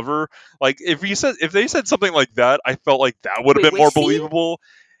his cover. Like if they said something like that, I felt like that would have wait, been more which scene? believable,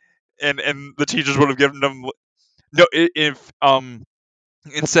 and the teachers would have given them no if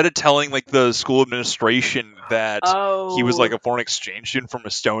instead of telling like the school administration that he was like Oh, a foreign exchange student from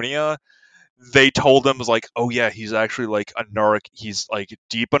Estonia, they told him was like, oh yeah, he's actually like a narc. He's like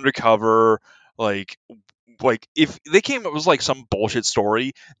deep undercover. Like if they came up with like some bullshit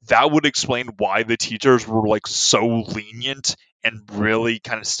story, that would explain why the teachers were like so lenient and really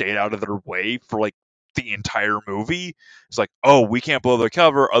kind of stayed out of their way for like the entire movie. It's like, oh, we can't blow the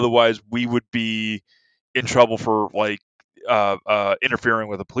cover, otherwise we would be in trouble for like interfering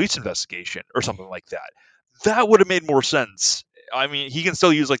with a police investigation or something like that. That would have made more sense. I mean, he can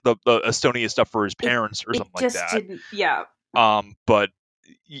still use like the Estonia stuff for his parents or it something like just that. didn't. Yeah, But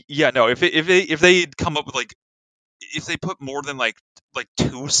yeah, no. If they come up with like if they put more than like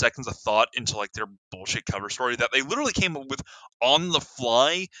 2 seconds of thought into like their bullshit cover story that they literally came up with on the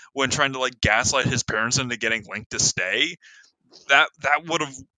fly when trying to like gaslight his parents into getting Link to stay, that would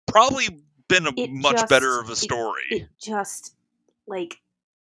have probably been a it much better just of a story. it just like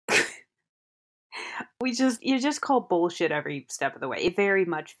you just call bullshit every step of the way. It very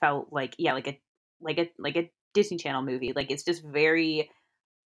much felt like like a Disney Channel movie. Like it's just very,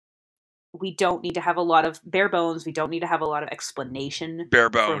 we don't need to have a lot of bare bones. We don't need to have a lot of explanation Bare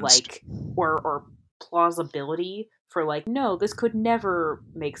for bones. like or plausibility for like, no, this could never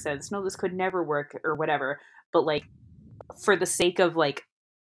make sense. No, this could never work or whatever. But like for the sake of like,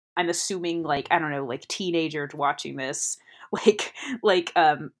 I'm assuming like, I don't know, like teenagers watching this, like like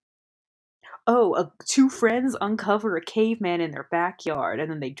two friends uncover a caveman in their backyard,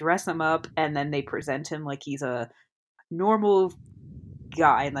 and then they dress him up, and then they present him like he's a normal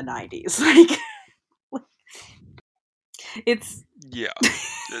guy in the 90s. Like, it's Yeah,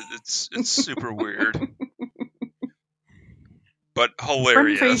 it's super weird, but Brendan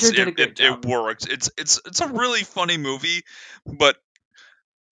hilarious. Fraser did a great job. It works. It's a really funny movie, but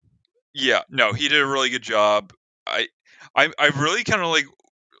yeah, no, he did a really good job. I really kind of like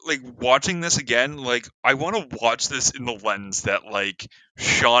watching this again. Like I want to watch this in the lens that like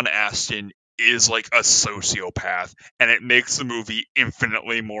Sean Astin is like a sociopath, and it makes the movie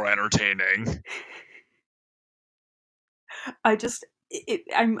infinitely more entertaining.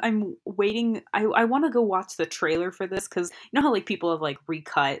 I'm waiting. I want to go watch the trailer for this because you know how like people have like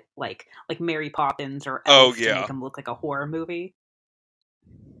recut like Mary Poppins or Elf to make him look like a horror movie,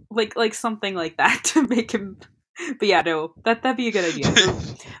 like something like that to make him. But yeah, no, that'd be a good idea.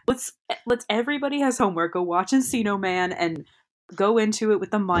 So let's everybody has homework. Go watch Encino Man and go into it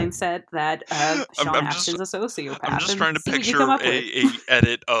with the mindset that Sean Astin's a sociopath. I'm just trying to picture a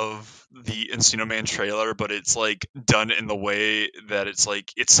edit of the Encino Man trailer, but it's like done in the way that it's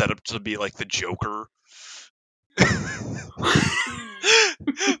like it's set up to be like the Joker.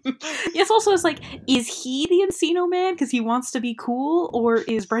 Yes, also it's like, is he the Encino Man because he wants to be cool, or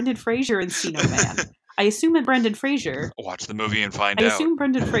is Brendan Fraser Encino Man? I assume it's Brendan Fraser. Watch the movie and find out. I assume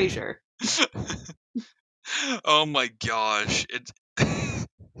Brendan Fraser. Oh my gosh.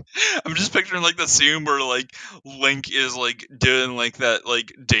 I'm just picturing like the scene where like Link is like doing like that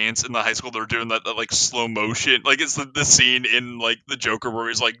like dance in the high school. They're doing that like slow motion. Like it's the scene in like the Joker where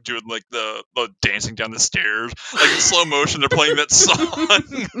he's like doing like the dancing down the stairs. Like in slow motion they're playing that song.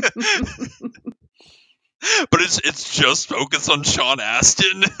 But it's just focused on Sean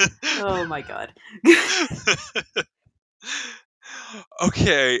Astin. Oh my god.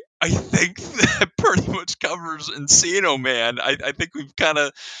 Okay, I think that pretty much covers Encino Man. I think we've kind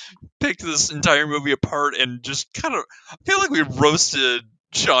of picked this entire movie apart and just kind of I feel like we roasted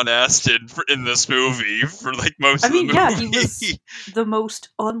Sean Astin in this movie for like most of the movie. Yeah, he was the most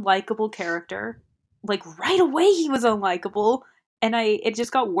unlikable character. Like right away he was unlikable, and it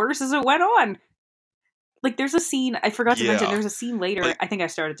just got worse as it went on. Like there's a scene I forgot to mention. There's a scene later. Like, I think I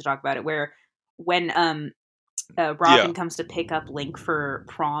started to talk about it where when Robin comes to pick up Link for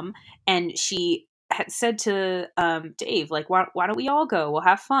prom, and she had said to Dave, like, why don't we all go? We'll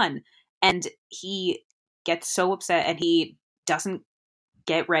have fun. And he gets so upset and he doesn't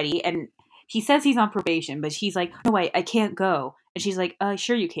get ready. And he says he's on probation, but she's like, no, I can't go. And she's like,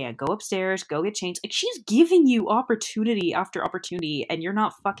 sure you can. Go upstairs, go get changed. Like, she's giving you opportunity after opportunity, and you're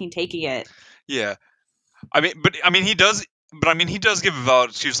not fucking taking it. Yeah. I mean, he does. But I mean, he does give a valid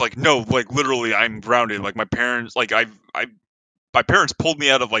excuse, like, no, like, literally, I'm grounded. Like, my parents, like, my parents pulled me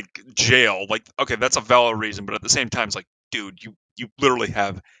out of, like, jail. Like, okay, that's a valid reason, but at the same time, it's like, dude, you literally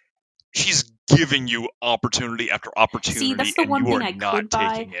have, she's giving you opportunity after See, opportunity, that's the and one you thing are I not could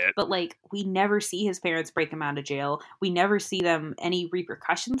buy, taking it. but like we never see his parents break him out of jail. We never see them any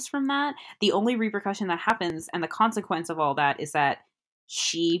repercussions from that. The only repercussion that happens and the consequence of all that is that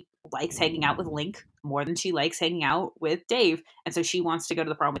she likes hanging out with Link more than she likes hanging out with Dave. And so she wants to go to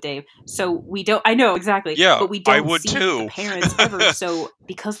the prom with Dave. So we don't I know exactly, Yeah, but we I don't would see the too. parents ever. So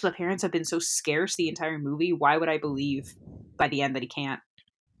because the parents have been so scarce the entire movie, why would I believe by the end that he can't?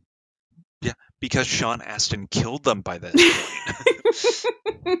 Yeah, because Sean Astin killed them by that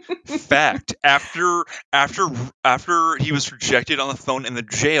point. Fact. After he was rejected on the phone in the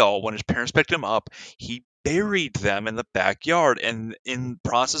jail, when his parents picked him up, he buried them in the backyard, and in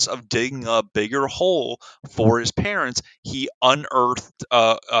process of digging a bigger hole for his parents, he unearthed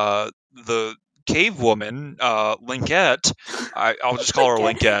the cave woman, Linkette. I'll just call her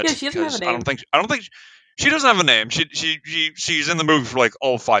Linkette, Yeah, she doesn't have a because name. I don't think she doesn't have a name. She's in the movie for like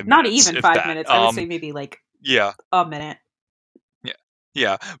all 5 Not minutes, even if 5 that. minutes. I would say maybe like Yeah. a minute.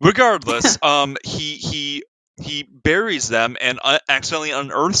 Yeah. Regardless, he buries them and accidentally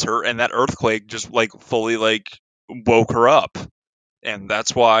unearths her, and that earthquake just like fully like woke her up, and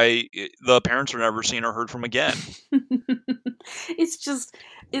that's why the parents are never seen or heard from again. it's just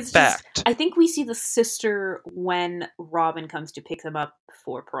Fact. I think we see the sister when Robin comes to pick them up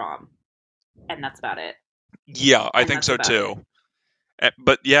for prom. And that's about it. Yeah, I And think that's so about too.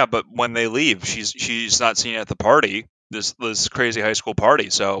 But when they leave, she's not seen at the party. This crazy high school party.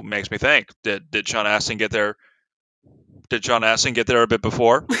 So it makes me think: did Sean Astin get there? Did Sean Astin get there a bit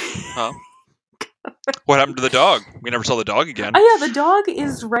before? Huh? What happened to the dog? We never saw the dog again. Oh yeah, the dog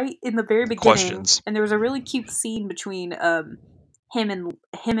is right in the very beginning. Questions. And there was a really cute scene between him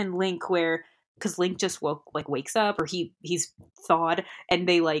and Link where because Link just wakes up or he's thawed and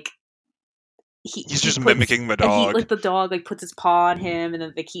they like he's just mimicking the and he dog. like the dog like puts his paw on him and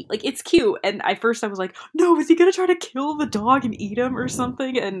then they keep like it's cute. And at first I was like, no, is he gonna try to kill the dog and eat him or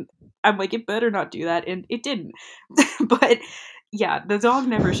something? And I'm like, it better not do that, and it didn't. But yeah, the dog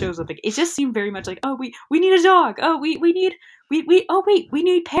never shows up. It just seemed very much like, oh, we need a dog. Oh, we need oh wait, we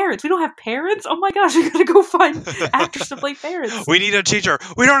need parents. We don't have parents. Oh my gosh, we gotta go find actors to play parents. We need a teacher.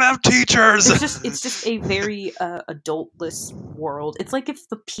 We don't have teachers. It's just a very adultless world. It's like if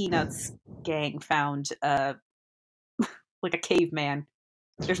the Peanuts gang found like a caveman.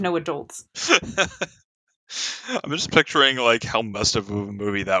 There's no adults. I'm just picturing like how messed up of a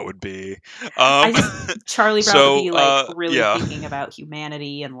movie that would be. Charlie Brown would be like really yeah. thinking about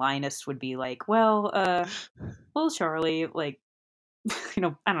humanity, and Linus would be like, well, Charlie, like, I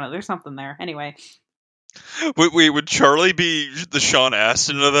don't know, there's something there. Anyway. Would Charlie be the Sean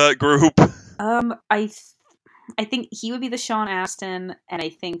Astin of that group? I think he would be the Sean Astin, and I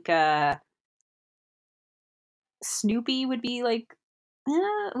think Snoopy would be like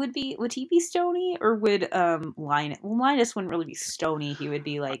would he be Stony, or would Linus? Well, Linus wouldn't really be Stony. He would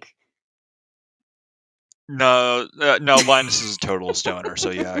be like no. Linus is a total stoner,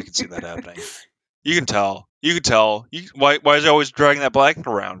 so yeah, I can see that happening. You can tell. Why is he always dragging that blanket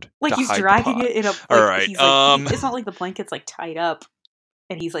around? Like he's dragging it in a. Like, all right. He's like, it's not like the blanket's like tied up,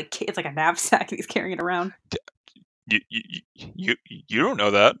 and he's like it's like a knapsack, and he's carrying it around. You don't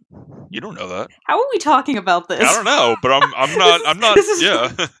know that. You don't know that. How are we talking about this? I don't know, but I'm not.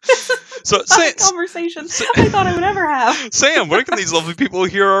 Yeah. So not a conversation I thought I would ever have. Sam, where can these lovely people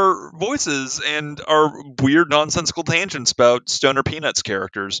hear our voices and our weird nonsensical tangents about Stoner Peanuts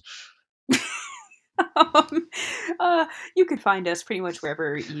characters? You can find us pretty much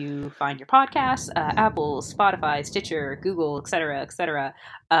wherever you find your podcasts: Apple, Spotify, Stitcher, Google, etc.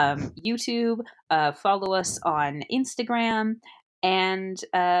 YouTube. Follow us on Instagram, and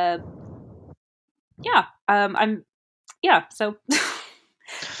so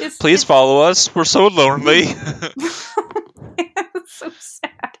please follow us. We're so lonely. So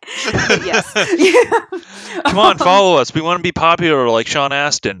sad. But yes. Yeah. Come on, follow us. We want to be popular like Sean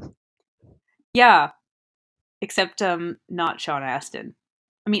Astin. Yeah. Except not Sean Astin.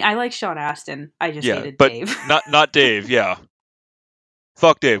 I mean, I like Sean Astin. I just hated Dave. not Dave, yeah.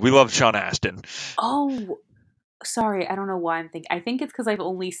 Fuck Dave. We love Sean Astin. Oh, sorry. I don't know why I'm thinking. I think it's because I've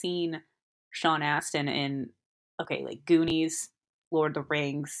only seen Sean Astin in like Goonies, Lord of the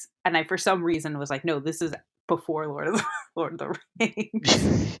Rings, and I for some reason was like, no, this is before Lord of the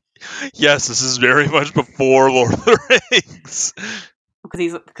Rings. Yes, this is very much before Lord of the Rings.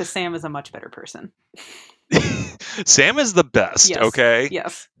 Because Sam is a much better person. Sam is the best, yes. okay?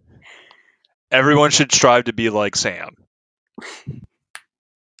 Yes. Everyone should strive to be like Sam.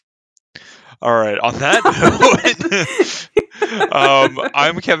 All right. On that note,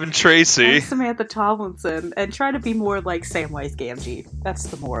 I'm Kevin Tracy. I'm Samantha Tomlinson, and try to be more like Samwise Gamgee. That's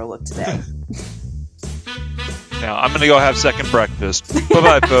the moral of today. Now I'm gonna go have second breakfast.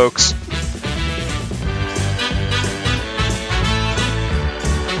 Bye bye, folks.